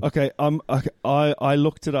day squad. Okay, I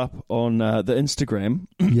looked it up on the Instagram.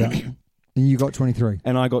 Yeah. And you got 23.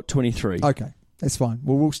 And I got 23. Okay, that's fine.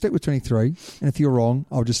 Well, we'll stick with 23. And if you're wrong,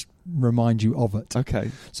 I'll just remind you of it.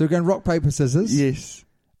 Okay. So we're going rock, paper, scissors. Yes.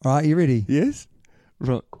 All right, you ready? Yes.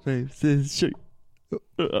 Rock, paper, scissors, shoot.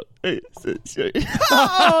 Rock, paper, scissors, shoot.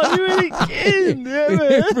 Oh, you win again!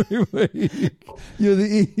 Every week, you're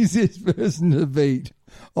the easiest person to beat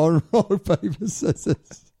on rock, paper,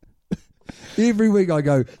 scissors. Every week I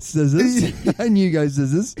go scissors, and you go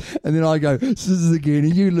scissors, and then I go scissors again,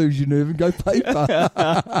 and you lose your nerve and go paper.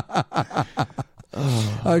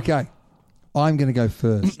 Okay, I'm going to go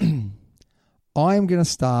first. I'm going to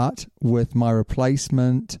start with my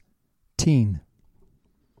replacement 10,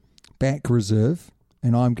 back reserve,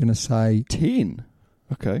 and I'm going to say 10.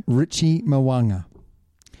 Okay. Richie Mwanga,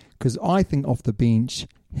 because I think off the bench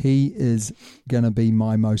he is going to be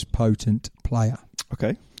my most potent player.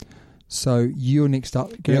 Okay. So you're next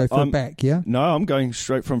up. Go for a back, yeah? No, I'm going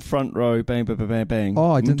straight from front row, bang, bang, bang, bang, bang.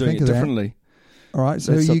 Oh, I didn't doing think it of that. differently. All right,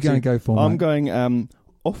 so who are you going to go for, I'm mate? going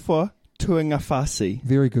Ofa Tuangafasi.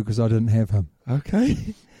 Very good, because I didn't have him.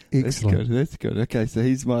 Okay. Excellent. That's good. Okay, so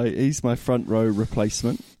he's my front row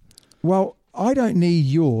replacement. Well, I don't need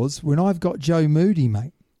yours when I've got Joe Moody,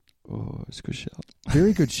 mate. Oh, it's a good shout.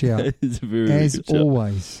 Very good shout. It's a very as good shout.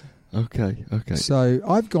 always. Okay. So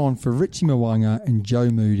I've gone for Richie Mwanga and Joe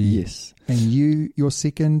Moody. Yes. And your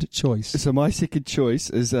second choice. So my second choice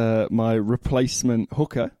is my replacement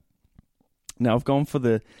hooker. Now I've gone for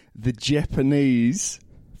the Japanese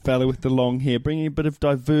fella with the long hair, bringing a bit of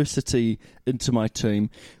diversity into my team,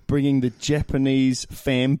 bringing the Japanese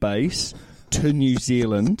fan base to New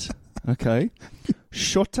Zealand. Okay.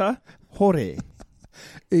 Shota Hore.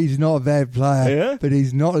 He's not a bad player, Yeah? but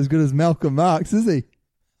he's not as good as Malcolm Marks, is he?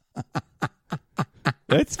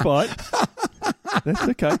 That's fine. That's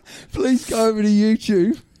okay. Please go over to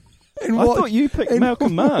YouTube and I watch. thought you picked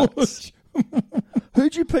Malcolm Marks.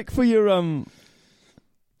 Who'd you pick for your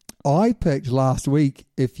I picked last week,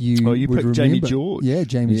 if you Oh, you would picked remember. Jamie George. Yeah,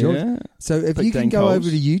 Jamie Yeah. George. So if Picked you can Dan go Coles. over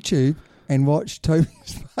to YouTube and watch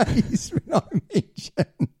Toby's face when I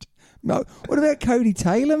mentioned... No, what about Cody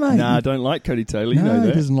Taylor, mate? Nah, I don't like Cody Taylor. You no, know he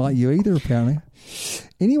that. doesn't like you either, apparently.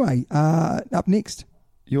 Anyway, up next.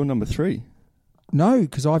 You're number 3. No,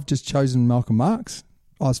 because I've just chosen Malcolm Marks.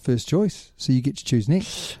 I was first choice, so you get to choose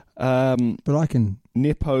next. But I can...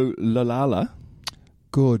 Nepo Lalala.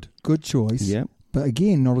 Good choice. Yeah. But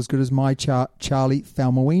again, not as good as my Charlie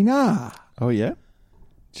Falmoina. Oh, yeah?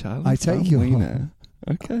 Charlie I take your- Falmoina.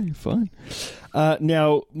 Okay, fine.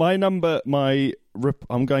 Now,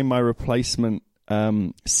 I'm going my replacement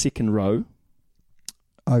second row.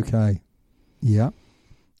 Okay. Yeah.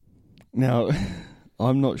 Now,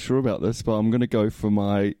 I'm not sure about this, but I'm going to go for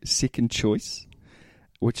my second choice,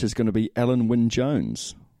 which is going to be Alan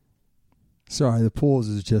Wynne-Jones. Sorry, the pause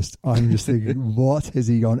is just... I'm just thinking, what has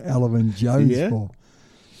he gone Alvin Jones for?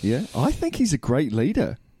 Yeah, I think he's a great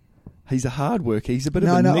leader. He's a hard worker. He's a bit of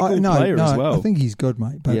a nickel player as well. I think he's good,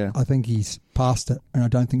 mate. But Yeah. I think he's past it, and I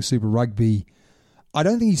don't think Super Rugby... I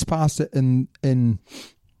don't think he's past it in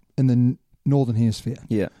the Northern Hemisphere.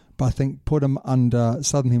 Yeah. But I think put him under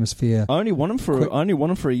Southern Hemisphere... I only want him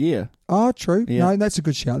for a year. Oh, true. Yeah. No, that's a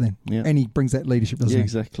good shout then. Yeah. And he brings that leadership, doesn't Yeah, he?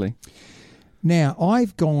 exactly. Now,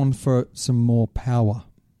 I've gone for some more power.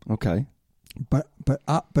 Okay. But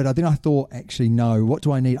then I thought, actually, no. What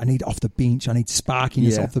do I need? I need off the bench. I need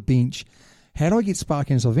sparkiness Yeah. off the bench. How do I get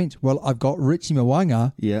sparkiness off the bench? Well, I've got Richie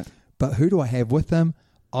Mwanga, Yeah. but who do I have with him?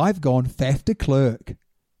 I've gone Faf de Klerk.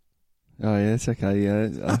 Oh, yeah, it's okay. Yeah,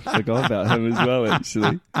 I forgot about him as well,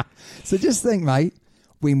 actually. So just think, mate,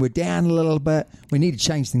 when we're down a little bit, we need to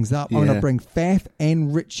change things up. I'm going Yeah. to bring Faf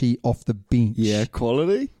and Richie off the bench. Yeah,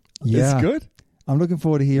 quality. Yeah. It's good. I'm looking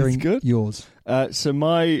forward to hearing That's good. yours.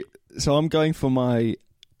 So I'm going for my.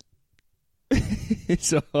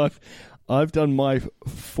 So I've done my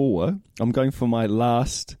 4. I'm going for my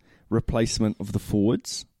last replacement of the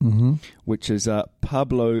forwards, which is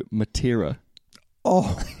Pablo Matera.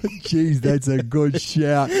 Oh, jeez, that's a good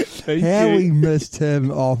shout. Thank How you. we missed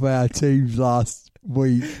him off our teams last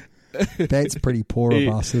week. That's pretty poor of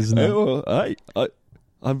us, isn't it? Well,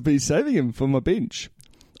 I've been saving him for my bench.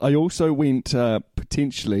 I also went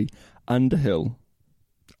potentially Underhill.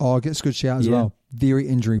 Oh, that's a good shout as Yeah. well. Very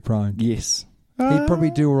injury prone. Yes. He'd probably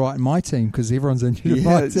do all right in my team because everyone's injured in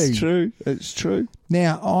my team. it's true. It's true.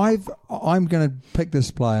 Now, I'm going to pick this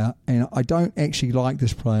player, and I don't actually like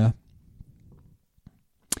this player,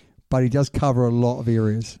 but he does cover a lot of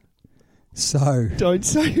areas. So Don't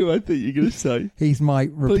say who I think you're going to say. he's my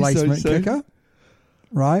replacement say. kicker,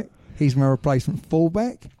 right? He's my replacement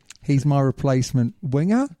fullback. He's my replacement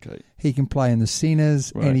winger. Okay. He can play in the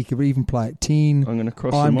centres, Right. and he could even play at 10. I'm going to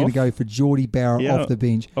cross I'm him going off. to go for Geordie Barrett Yeah, off the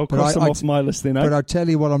bench. I'll cross him off my list then. But I'll tell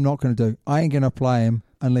you what I'm not going to do. I ain't going to play him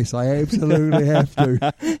unless I absolutely have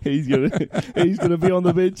to. He's gonna be on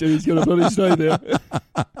the bench and he's gonna bloody stay there.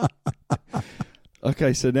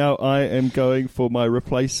 Okay, so now I am going for my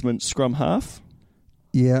replacement scrum half,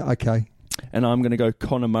 Yeah, okay. and I'm going to go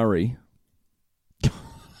Connor Murray.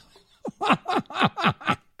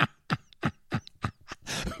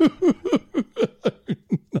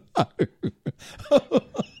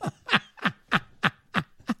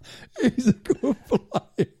 He's a good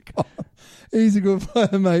player. He's a good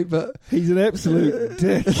player, mate, but He's an absolute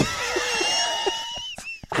dick.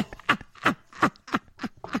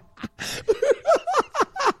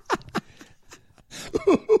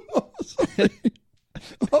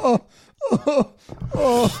 Well,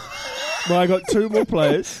 I got two more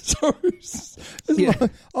players. sorry. Yeah.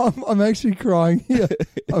 I'm actually crying here.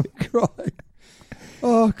 I'm crying.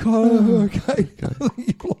 Oh, God. Okay.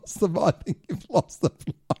 You've lost the. I think you've lost the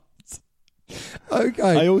plot.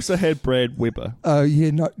 Okay. I also had Brad Weber. Oh,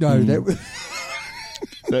 yeah. No. That was.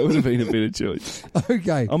 That would have been a better choice.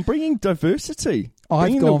 Okay. I'm bringing diversity. I've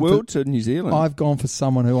Bringing the gone world to New Zealand. I've gone for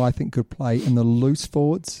someone who I think could play in the loose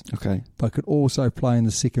forwards, Okay. but could also play in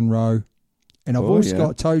the second row. And I've Oh, also yeah.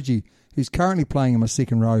 got Toji, who's currently playing in my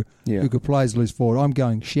second row, Yeah. who could play as loose forward. I'm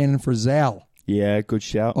going Shannon Frizzell Yeah, good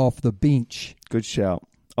shout. off the bench. Good shout.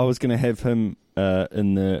 I was going to have him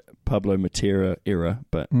in the Pablo Matera era,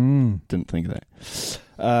 but didn't think of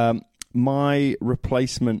that. My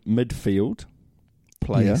replacement midfield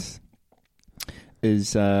player Yes.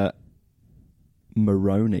 is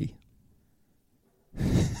Maroney.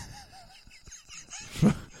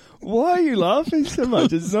 Why are you laughing so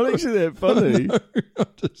much? It's not actually that funny.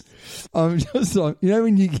 I'm just like, you know,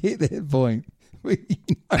 when you get that point where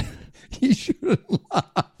you shouldn't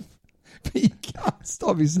laugh, but you can't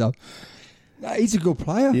stop yourself. No, he's a good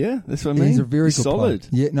player. Yeah, that's what I mean. He's a very He's good solid.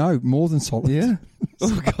 player. Yeah, no, more than solid. Yeah.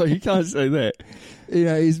 Oh, God, you can't say that. You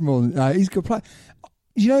know, he's more than, no, he's a good player.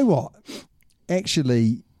 You know what?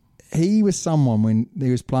 Actually, he was someone when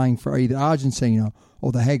he was playing for either Argentina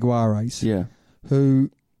or the Jaguares Yeah.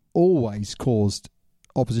 who always caused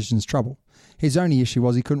opposition's trouble. His only issue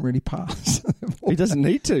was he couldn't really pass. He doesn't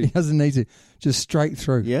need He to. doesn't need to. Just straight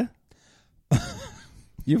through. Yeah.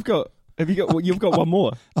 You've got one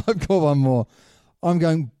more. I've got one more. I'm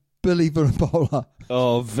going Billy Vunipola.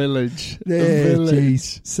 Oh, Village. Yeah, Village.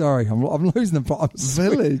 jeez. Sorry, I'm losing the plot. I'm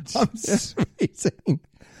Village. I'm sweating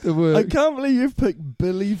the I word. can't believe you've picked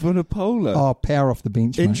Billy Vunipola. Oh, power off the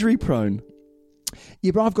bench, mate. Injury prone.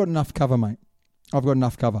 Yeah, but I've got enough cover, mate. I've got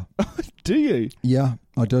enough cover. Do you? Yeah,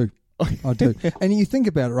 I do. I do. And you think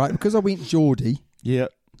about it, right? Because I went Geordie Yeah.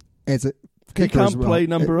 as a He kicker can't as well. play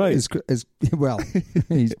number 8. Well,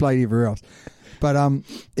 he's played everywhere else. But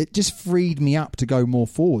it just freed me up to go more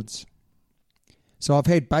forwards. So I've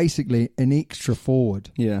had basically an extra forward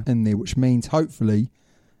Yeah. in there, which means hopefully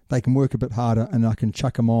they can work a bit harder and I can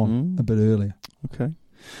chuck them on a bit earlier. Okay.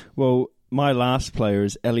 Well, my last player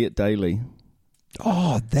is Elliot Daly.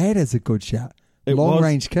 Oh, that is a good shot. It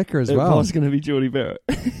Long-range kicker as well. It was going to be Geordie Barrett.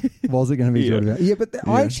 Was it going to be Yeah. Jordan Barrett? Yeah, but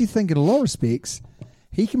I Yeah. actually think in a lot of respects,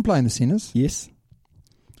 he can play in the centres. Yes.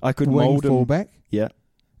 I could Wing mould him. fullback. Yeah.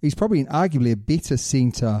 He's probably arguably a better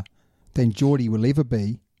centre than Geordie will ever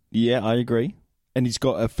be. Yeah, I agree. And he's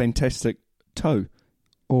got a fantastic toe.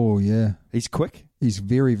 Oh, yeah. He's quick. He's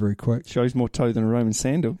very, very quick. Shows more toe than a Roman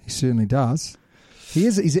sandal. He certainly does.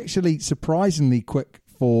 He's actually surprisingly quick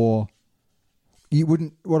for... You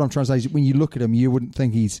wouldn't... What I'm trying to say is when you look at him, you wouldn't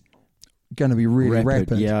think he's going to be really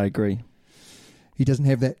rapid. Yeah, I agree. He doesn't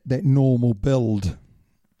have that normal build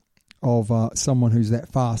of someone who's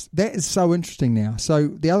that fast. That is so interesting now. So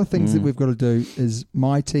the other things that we've got to do is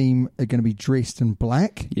my team are going to be dressed in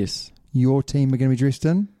black. Yes. Your team are going to be dressed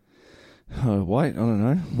in Oh, white? I don't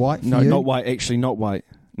know. white. For No, you. not white. Actually, not white.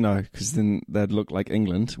 No, because then they'd look like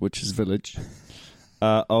England, which is village.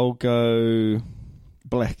 I'll go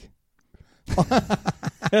black.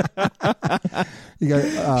 You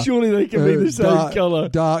go. Surely they can be the same colour.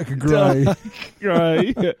 Dark grey.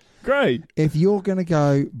 Grey. Grey. If you're going to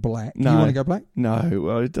go black, No. you want to go black? No,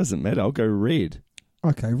 well, it doesn't matter. I'll go red.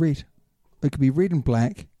 Okay, red. It could be red and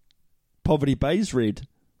black. Poverty Bay's red.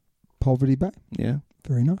 Poverty Bay. Yeah.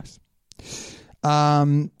 Very nice.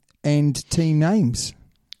 And team names.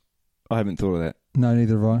 I haven't thought of that. No,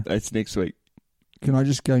 neither have I. That's next week. Can I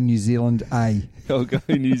just go New Zealand A? I'll go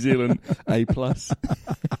New Zealand A+.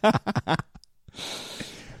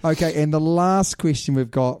 Okay, and the last question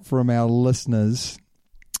we've got from our listeners,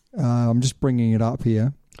 I'm just bringing it up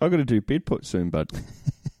here, I've got to do bed put soon, bud.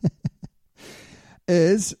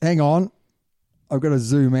 is, hang on, I've got to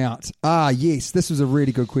zoom out. Yes, this was a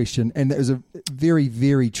really good question, and that was a very,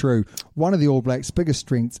 very true. One of the All Blacks' biggest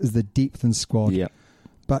strengths is the depth in squad. Yeah.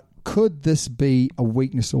 But could this be a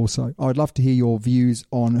weakness also? I'd love to hear your views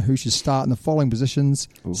on who should start in the following positions.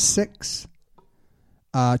 Ooh. 6,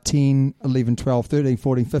 10, 11, 12, 13,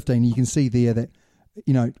 14, 15, you can see there that,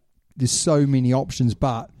 there's so many options,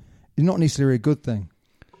 but it's not necessarily a good thing.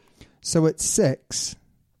 So at 6...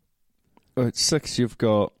 At 6, you've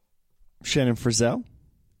got Shannon Frizzell,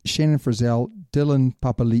 Dylan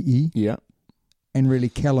Papali'i, yeah, and really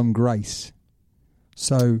Callum Grace.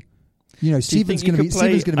 So, seven's going to be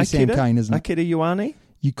Sam Cane, isn't it? Akira Ioane?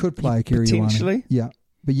 You could play Akira Ioane. Potentially. Yeah.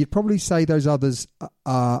 But you'd probably say those others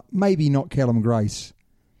are maybe not Callum Grace.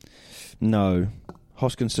 No.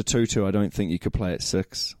 Hoskins Tutu, I don't think you could play at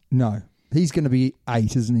 6. No. He's going to be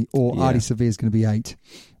 8, isn't he? Or Yeah. Artie Severe's going to be 8.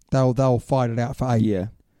 They'll fight it out for 8. Yeah.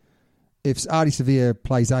 If Artie Severe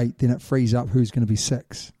plays 8, then it frees up who's going to be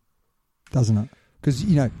 6, doesn't it? Because,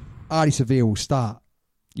 Artie Severe will start.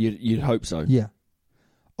 You'd hope so. Yeah.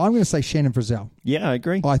 I'm going to say Shannon Frizzell. Yeah, I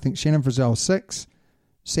agree. I think Shannon Frizzell 6,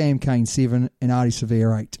 Sam Cane 7, and Artie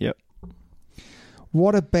Severe 8. Yep.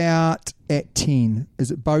 What about at 10?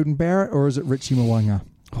 Is it Bowden Barrett or is it Richie Mwanga?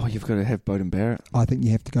 Oh, you've got to have Bowden Barrett. I think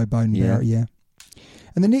you have to go Bowden Yeah. Barrett, yeah.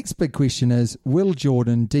 And the next big question is, Will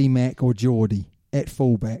Jordan, D-Mac or Geordie at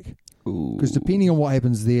fullback? Because depending on what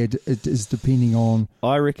happens there, it is depending on...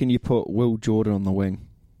 I reckon you put Will Jordan on the wing.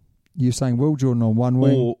 You're saying Will Jordan on one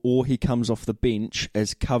wing? Or he comes off the bench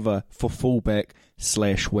as cover for fullback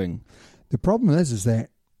 / wing. The problem is that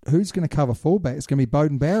who's going to cover fullback? It's going to be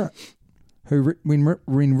Bowden Barrett. Who, when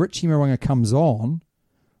Richie Mwanga comes on,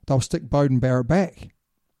 they'll stick Bowden Barrett back.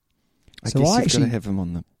 I guess you've got to have him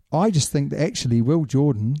on the... I just think that actually Will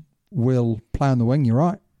Jordan will play on the wing. You're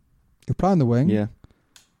right. He'll play on the wing. Yeah.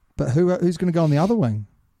 But who's going to go on the other wing?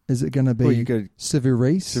 Is it going to be Sivu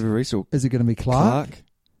Reece? or Is it going to be Clark?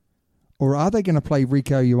 Or are they going to play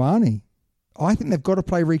Rieko Ioane? I think they've got to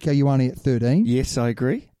play Rieko Ioane at 13. Yes, I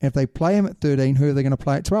agree. And if they play him at 13, who are they going to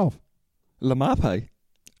play at 12? Lamape.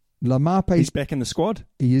 He's back in the squad.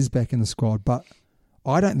 He is back in the squad, but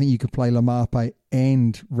I don't think you could play Lamape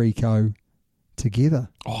and Rieko together.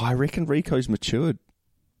 Oh, I reckon Rico's matured.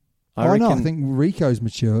 I think Rico's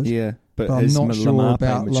matured. Yeah, but I'm not sure Lamape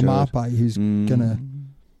about matured? Lamape, who's going to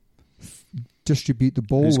distribute the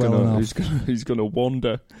ball enough. Who's going to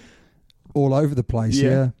wander all over the place,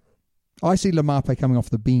 yeah. I see Lamape coming off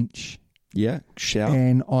the bench. Yeah, shout.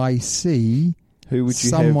 And I see who would you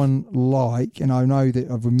someone like, and I know that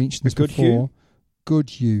I've mentioned this before,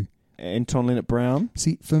 Goodhue. Anton Leonard-Brown.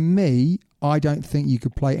 See, for me, I don't think you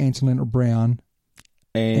could play Anton Leonard-Brown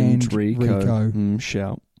and Rieko.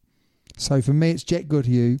 Shout. So for me, it's Jack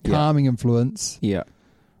Goodhue, calming influence. Yeah.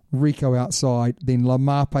 Rieko outside. Then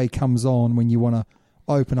Lamape comes on when you want to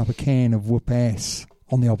open up a can of whoop ass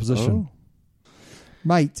on the opposition. Oh.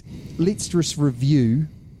 Mate, let's just review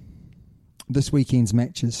this weekend's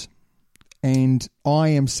matches. And I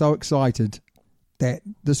am so excited that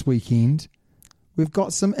this weekend we've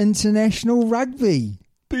got some international rugby.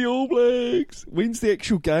 The All Blacks. When's the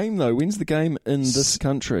actual game, though? When's the game in this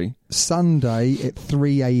country? Sunday at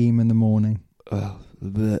 3 a.m. in the morning. Okay,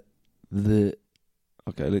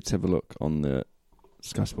 let's have a look on the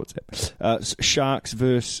Sky Sports app. Sharks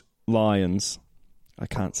versus Lions. I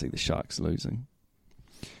can't see the Sharks losing.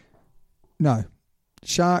 No.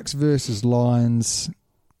 Sharks versus Lions.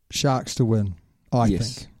 Sharks to win, I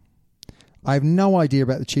think. I have no idea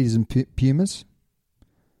about the Cheetahs and Pumas.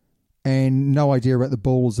 And no idea about the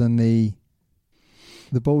Bulls and the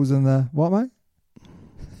what, mate?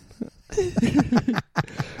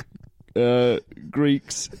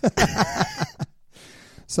 Greeks.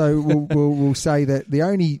 So we'll say that the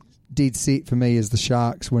only dead set for me is the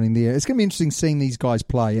Sharks winning there. It's going to be interesting seeing these guys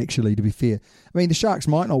play, actually, to be fair. I mean, the Sharks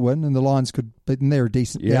might not win and the Lions could, but they're a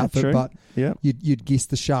decent outfit, true. but you'd guess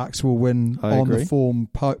the Sharks will win the form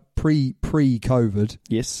pre-COVID.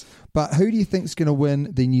 Yes. But who do you think is going to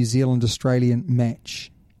win the New Zealand-Australian match?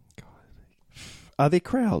 Are there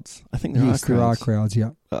crowds? I think there are crowds. Yes, there are crowds,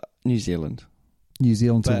 yeah. New Zealand. New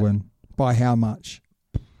Zealand to win. By how much?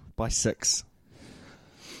 By 6.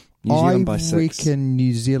 New Zealand by 6. I reckon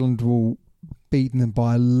New Zealand will beat them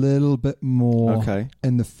by a little bit more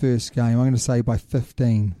in the first game. I'm going to say by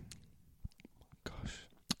 15. Gosh.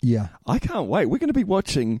 Yeah. I can't wait. We're going to be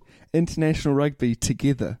watching international rugby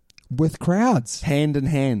together. With crowds. Hand in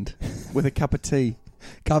hand. With a cup of tea.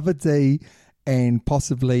 Cup of tea and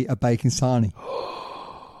possibly a bacon sarnie.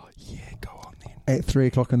 Yeah, go on then. At 3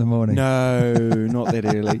 o'clock in the morning. No, not that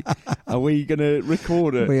early. Are we going to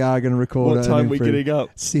record it? We are going to record it. What time are we getting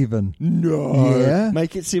up? 7. No. Yeah?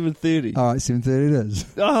 Make it 7:30. All right, 7:30 it is.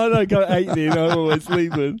 Oh, no, go 8 then. I'm always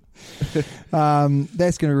leaving. That's going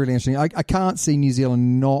to be really interesting. I can't see New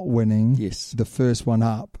Zealand not winning the first one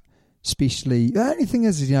up. Especially, the only thing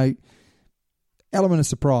is, element of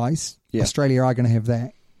surprise. Yeah. Australia are going to have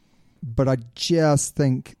that. but I just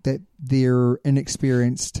think that their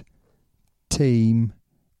inexperienced team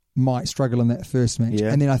might struggle in that first match,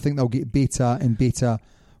 Yeah. and then I think they'll get better and better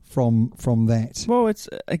from that. Well,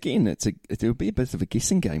 it'll be a bit of a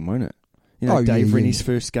guessing game, won't it? You know, Oh, Dave yeah, Rennie's yeah.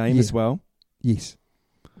 first game Yeah. as well. Yes.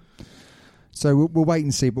 So we'll wait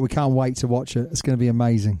and see, but we can't wait to watch it. It's going to be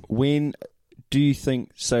amazing. When do you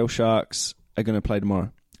think Sale Sharks are going to play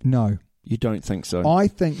tomorrow? No. You don't think so? I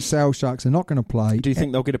think Sale Sharks are not going to play. Do you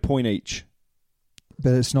think they'll get a point each?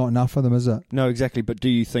 But it's not enough for them, is it? No, exactly. But do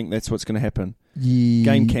you think that's what's going to happen? Yeah.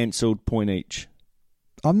 Game cancelled, point each.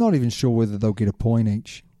 I'm not even sure whether they'll get a point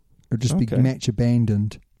each. It'll just be Okay. match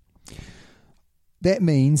abandoned. That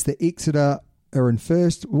means that Exeter are in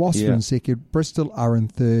first, Wasps are in second, Bristol are in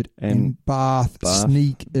third, and Bath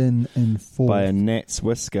sneak in fourth. By a gnat's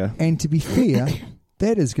whisker. And to be fair,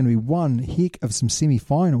 that is going to be one heck of some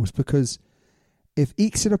semi-finals, because if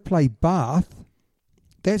Exeter play Bath,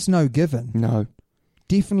 that's no given. No.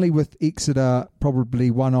 Definitely with Exeter probably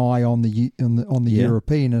one eye on the Yeah.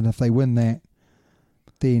 European, and if they win that,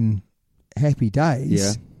 then happy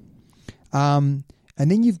days. Yeah. And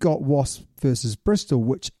then you've got Wasps versus Bristol,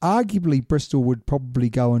 which arguably Bristol would probably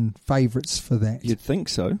go in favourites for that. You'd think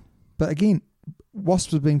so. But again,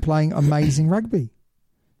 Wasps have been playing amazing rugby.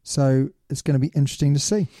 So it's going to be interesting to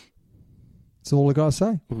see. That's all I got to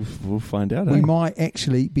say. We'll find out. We might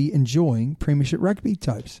actually be enjoying Premiership rugby,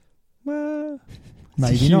 Topes. Well,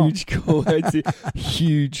 maybe it's a not. huge call. It's a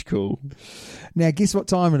huge call. Now, guess what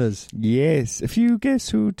time it is? Yes. If you guess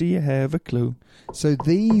who, do you have a clue? So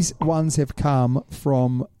these ones have come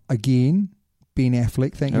from, again, Ben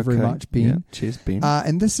Affleck. Thank you very Okay. much, Ben. Yeah. Cheers, Ben.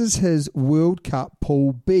 And this is his World Cup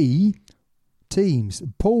Pool B teams.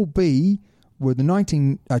 Pool B were the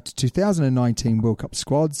 2019 World Cup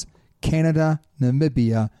squads: Canada,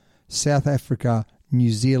 Namibia, South Africa,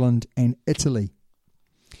 New Zealand, and Italy.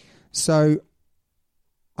 So,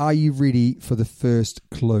 are you ready for the first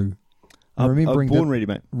clue? I'm born ready,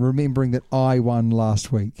 mate. Remembering that I won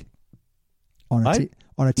last week on a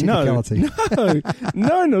technicality.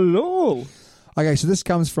 No, not at all. Okay, so this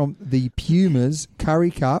comes from the Pumas Curry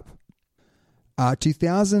Cup,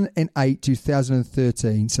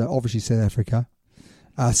 2008-2013, so obviously South Africa.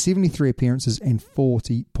 73 appearances and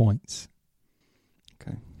 40 points.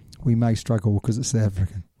 Okay. We may struggle because it's South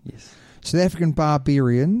African. Yes. South African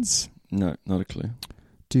Barbarians, No, not a clue.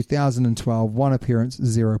 2012, 1 appearance,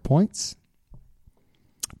 0 points.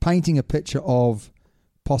 Painting a picture of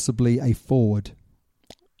possibly a forward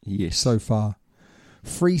Yes. so far.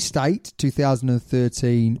 Free State,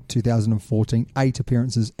 2013-2014, 8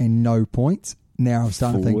 appearances and no points. Now I'm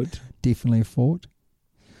starting to think definitely a forward.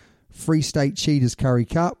 Free State Cheetahs Curry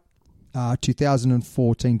Cup,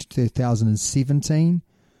 2014-2017,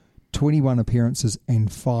 21 appearances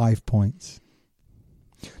and 5 points.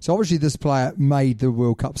 So obviously this player made the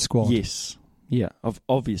World Cup squad. Yes. Yeah,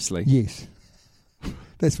 obviously. Yes.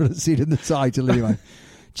 That's what it said in the title anyway.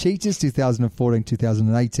 Cheetahs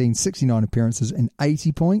 2014-2018, 69 appearances and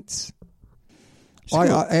 80 points. I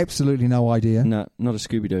absolutely no idea. No, not a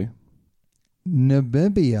Scooby-Doo.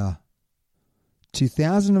 Namibia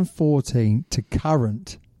 2014 to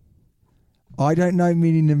current. I don't know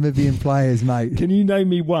many Namibian players, mate. Can you name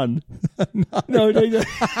me one? No.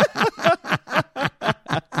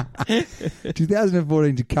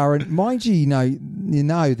 2014 to current. Mind you,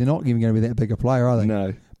 they're not even going to be that big a player, are they?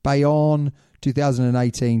 No. Bayonne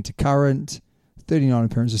 2018 to current, 39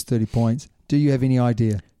 appearances, 30 points. Do you have any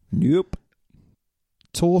idea? Nope.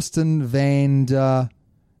 Torsten van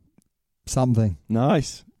something.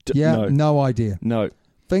 Nice. No idea. No.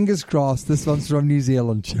 Fingers crossed. This one's from New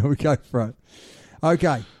Zealand. Shall we go for it?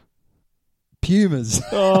 Okay. Pumas.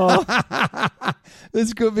 Oh.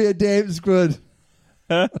 This could be a damn squid.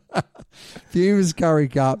 Pumas Curry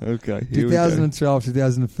Cup. Okay. 2012,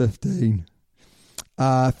 2015.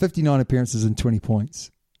 59 appearances and 20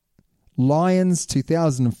 points. Lions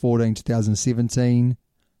 2014, 2017.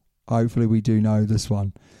 Hopefully we do know this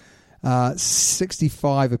one.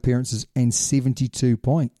 65 appearances and 72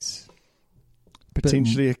 points.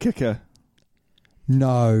 Potentially a kicker.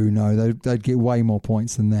 No, they'd get way more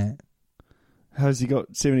points than that. How's he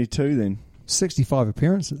got 72 then? 65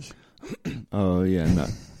 appearances. Oh, yeah, no.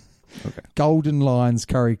 Okay. Golden Lions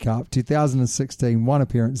Curry Cup 2016, 1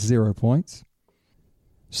 appearance, 0 points.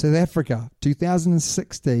 South Africa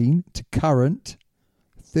 2016 to current,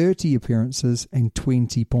 30 appearances and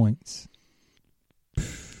 20 points.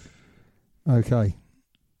 Okay.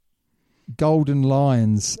 Golden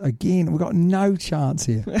Lions. Again, we've got no chance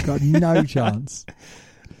here. Got no chance.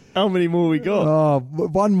 How many more we got? Oh,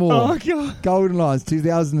 one more. Oh, God. Golden Lions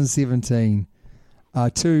 2017.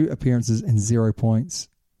 2 appearances and 0 points.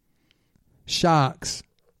 Sharks.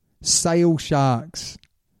 Sale Sharks.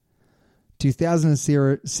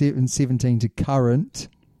 2017 to current.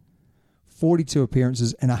 42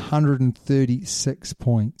 appearances and 136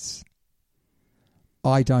 points.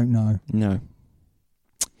 I don't know. No.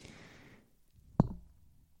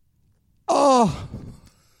 Oh,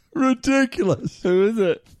 ridiculous. Who is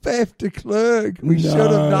it? Faf de Klerk. We should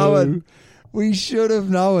have known. We should have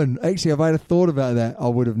known. Actually, if I had thought about that, I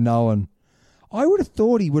would have known. I would have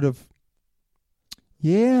thought he would have.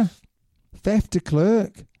 Yeah. Faf de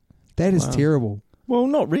Klerk. That is terrible. Well,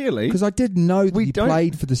 not really. Because I didn't know that he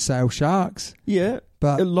played for the Sale Sharks. Yeah.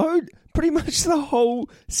 But pretty much the whole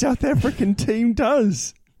South African team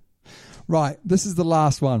does. Right. This is the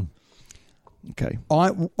last one. Okay.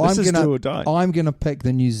 I'm do or die. gonna pick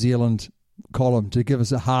the New Zealand column to give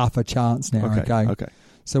us a half a chance now. Okay.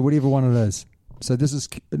 So whatever one it is. So this is.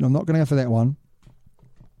 I'm not going to go for that one.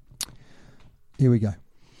 Here we go.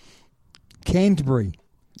 Canterbury,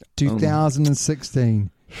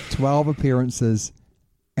 2016, 12 appearances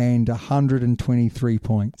and 123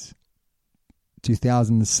 points.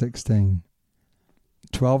 2016,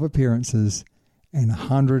 12 appearances and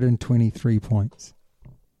 123 points.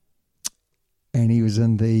 And he was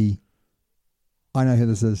in the... I know who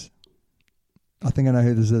this is. I think I know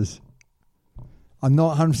who this is. I'm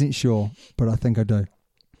not 100% sure, but I think I do.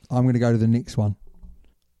 I'm going to go to the next one.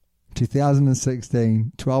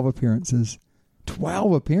 2016, 12 appearances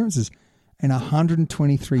and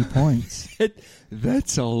 123 points.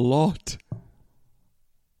 That's a lot.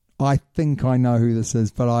 I think I know who this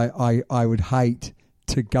is, but I would hate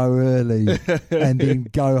to go early and then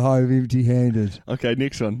go home empty-handed. Okay,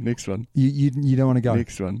 next one. You don't want to go?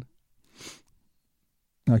 Next one.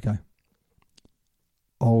 Okay.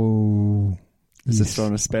 Oh... Is this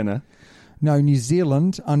on a spanner? No, New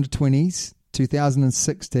Zealand, under 20s,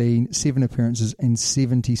 2016, 7 appearances and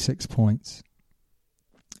 76 points.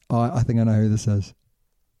 I think I know who this is.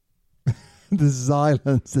 The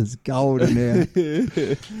silence is golden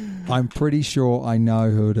here. I'm pretty sure I know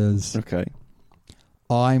who it is. Okay.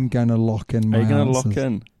 I'm going to lock in my answers. Are you going to lock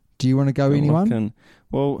in? Do you want to go anyone? Lock in.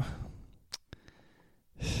 Well,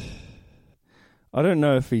 I don't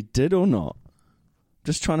know if he did or not.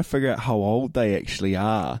 Just trying to figure out how old they actually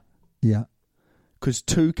are. Yeah. Because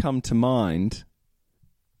 2 come to mind,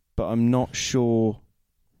 but I'm not sure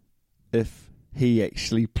if he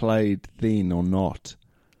actually played then or not.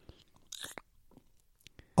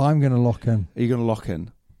 I'm going to lock in. Are you going to lock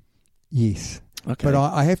in? Yes. Okay. But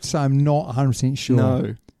I have to say I'm not 100% sure.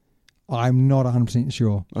 No. I'm not 100%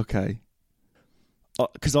 sure. Okay.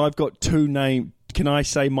 Because I've got 2 names. Can I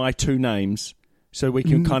say my 2 names so we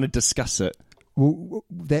can kind of discuss it? Well,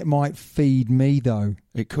 that might feed me, though.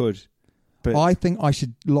 It could. But I think I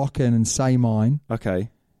should lock in and say mine. Okay.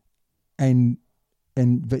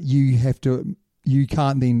 But you have to... You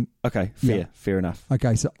can't then... Okay, fair enough.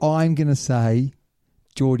 Okay, so I'm going to say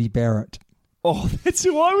Geordie Barrett. Oh, that's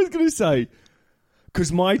who I was going to say.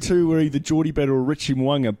 Because my 2 were either Geordie Barrett or Richie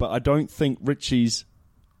Mwanga, but I don't think Richie's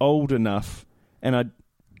old enough. And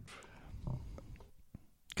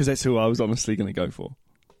because that's who I was honestly going to go for.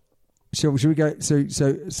 Should we go?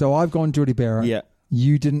 So I've gone Geordie Barrett. Yeah.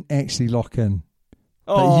 You didn't actually lock in.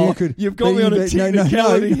 Oh, you've got me on a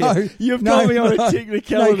technicality here. You've got me on a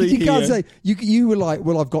technicality here. You can't say... You were like,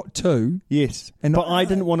 well, I've got 2. Yes, but I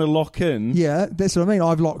didn't want to lock in. Yeah, that's what I mean.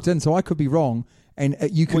 I've locked in, so I could be wrong, and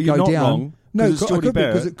you could you're go not down. Wrong, no, it's Geordie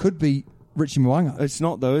Barrett. Because it could be Richie Mwanga. It's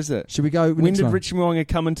not, though, is it? Should we go? When did Richie Mwanga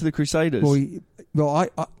come into the Crusaders? Well, I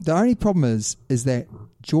the only problem is that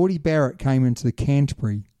Geordie Barrett came into the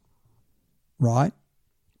Canterbury, right?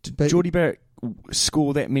 Did Geordie Barrett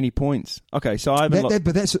score that many points? Okay, so I haven't.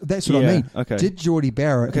 But that's what I mean. Okay. Did Geordie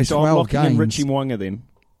Barrett? Okay, so 12 I'm locking games, in Richie Mwanga then.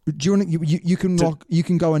 Do you want you can lock? You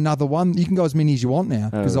can go another one. You can go as many as you want now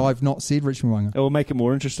because I've not said Richie Mwanga. It will make it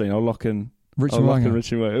more interesting. I'll lock in Richie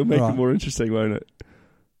Mwanga. It'll make it more interesting, won't it?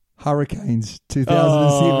 Hurricanes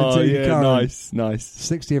 2017 yeah, current. Nice.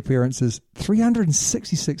 60 appearances,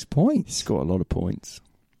 366 points. He's got a lot of points.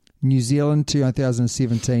 New Zealand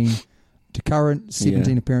 2017 to current,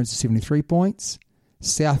 17 appearances, 73 points.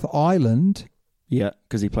 South Island. Yeah,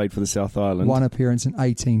 because he played for the South Island. 1 appearance and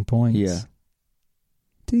 18 points. Yeah.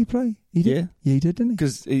 Did he play? He did? Yeah, he did, didn't he?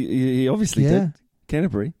 Because he obviously did.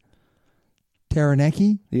 Canterbury.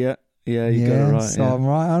 Taranaki. Yeah, you got it right. So I'm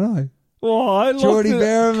right, I know. Oh, I love Geordie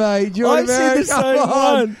Barrett, mate. Geordie Barrett. I said the same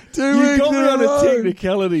one. You got me on a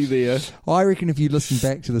technicality there. I reckon if you listen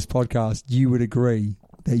back to this podcast, you would agree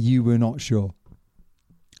that you were not sure.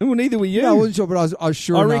 Well, neither were you. No, I wasn't sure, but I was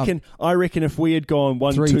sure enough. I reckon if we had gone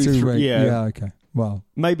 1, 2, 3, yeah, okay. Well,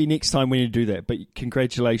 maybe next time we need to do that. But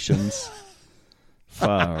congratulations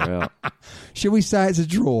Far out. Should we say it's a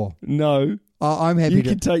draw? No. I'm happy You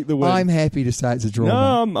can take the win. I'm happy to say it's a draw.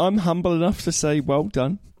 No, mate. I'm humble enough to say well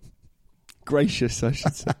done. Gracious, I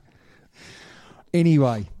should say.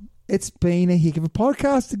 Anyway, it's been a heck of a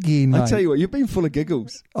podcast again, mate. I tell you what, you've been full of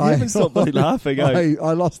giggles. You haven't stopped bloody laughing, eh?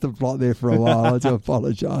 I lost the plot there for a while. I do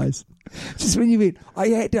apologise. Just when you went,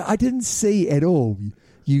 I didn't see at all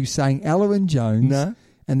you saying Alwyn Jones No.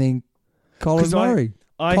 and then Colin 'Cause Murray.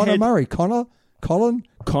 I Connor had- Murray. Connor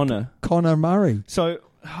Murray. So,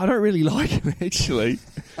 I don't really like him, actually.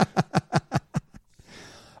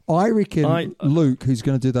 I reckon Luke, who's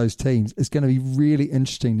going to do those teams, is going to be really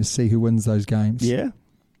interesting to see who wins those games. Yeah.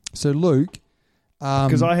 So Luke,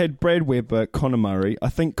 Because I had Brad Webber, Connor Murray. I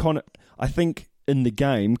think in the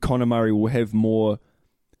game, Connor Murray will have more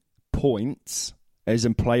points, as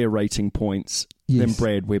in player rating points, than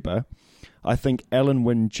Brad Webber. I think Alan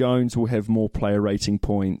Wynne Jones will have more player rating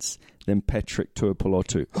points than Patrick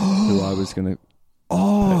Tuipulotu, who I was going to.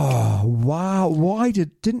 Oh, wow. Why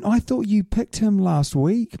didn't I thought you picked him last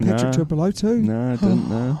week, Patrick Tuipulotu? No, I didn't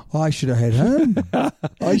know. I should have had him. I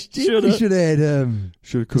definitely should have had him.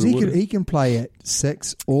 Because he can play at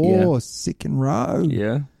 6 or second row.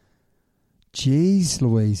 Yeah. Jeez,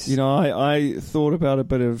 Louise. You know, I thought about a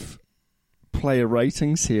bit of player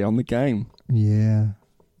ratings here on the game. Yeah.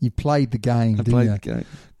 You played the game, didn't played you? the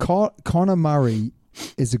game. Connor Murray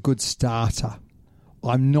is a good starter.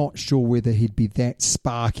 I'm not sure whether he'd be that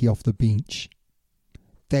sparky off the bench.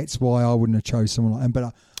 That's why I wouldn't have chosen someone like him.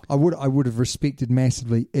 But I would have respected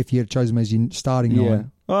massively if you had chosen him as your starting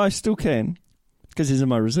nine. Oh, I still can, because he's in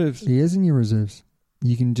my reserves. He is in your reserves.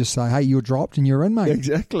 You can just say, hey, you're dropped and you're in, mate.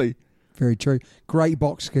 Exactly. Very true. Great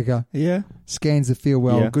box kicker. Yeah. Scans the field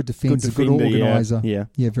well. Yeah. Good defence. Good defender, organiser. Yeah.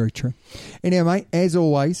 Yeah, very true. Anyway, mate, as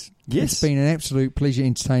always, Yes. it's been an absolute pleasure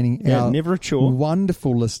entertaining our never a chore.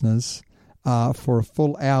 wonderful listeners for a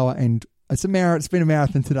full hour. And it's been a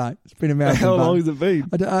marathon today. It's been a marathon. How long has it been?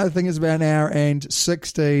 I think it's about an hour and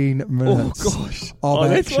 16 minutes. Oh, gosh. Of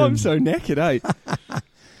That's action. why I'm so knackered, eh?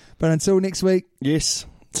 But until next week. Yes.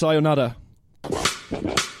 Sayonara.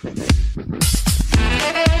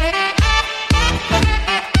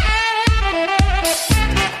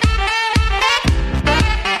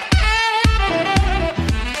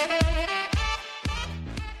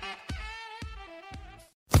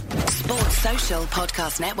 Sports Social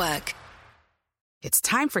Podcast Network. It's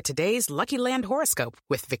time for today's Lucky Land horoscope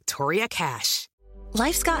with Victoria Cash.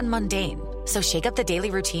 Life's gotten mundane, so shake up the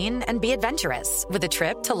daily routine and be adventurous with a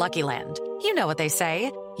trip to Lucky Land. You know what they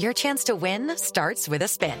say, your chance to win starts with a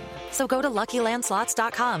spin. So go to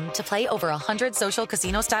LuckyLandSlots.com to play over 100 social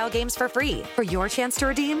casino-style games for free for your chance to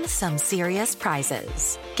redeem some serious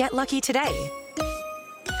prizes. Get lucky today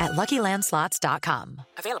at LuckyLandSlots.com.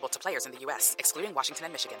 Available to players in the U.S., excluding Washington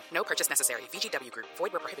and Michigan. No purchase necessary. VGW Group.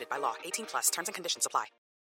 Void where prohibited by law. 18+. Terms and conditions apply.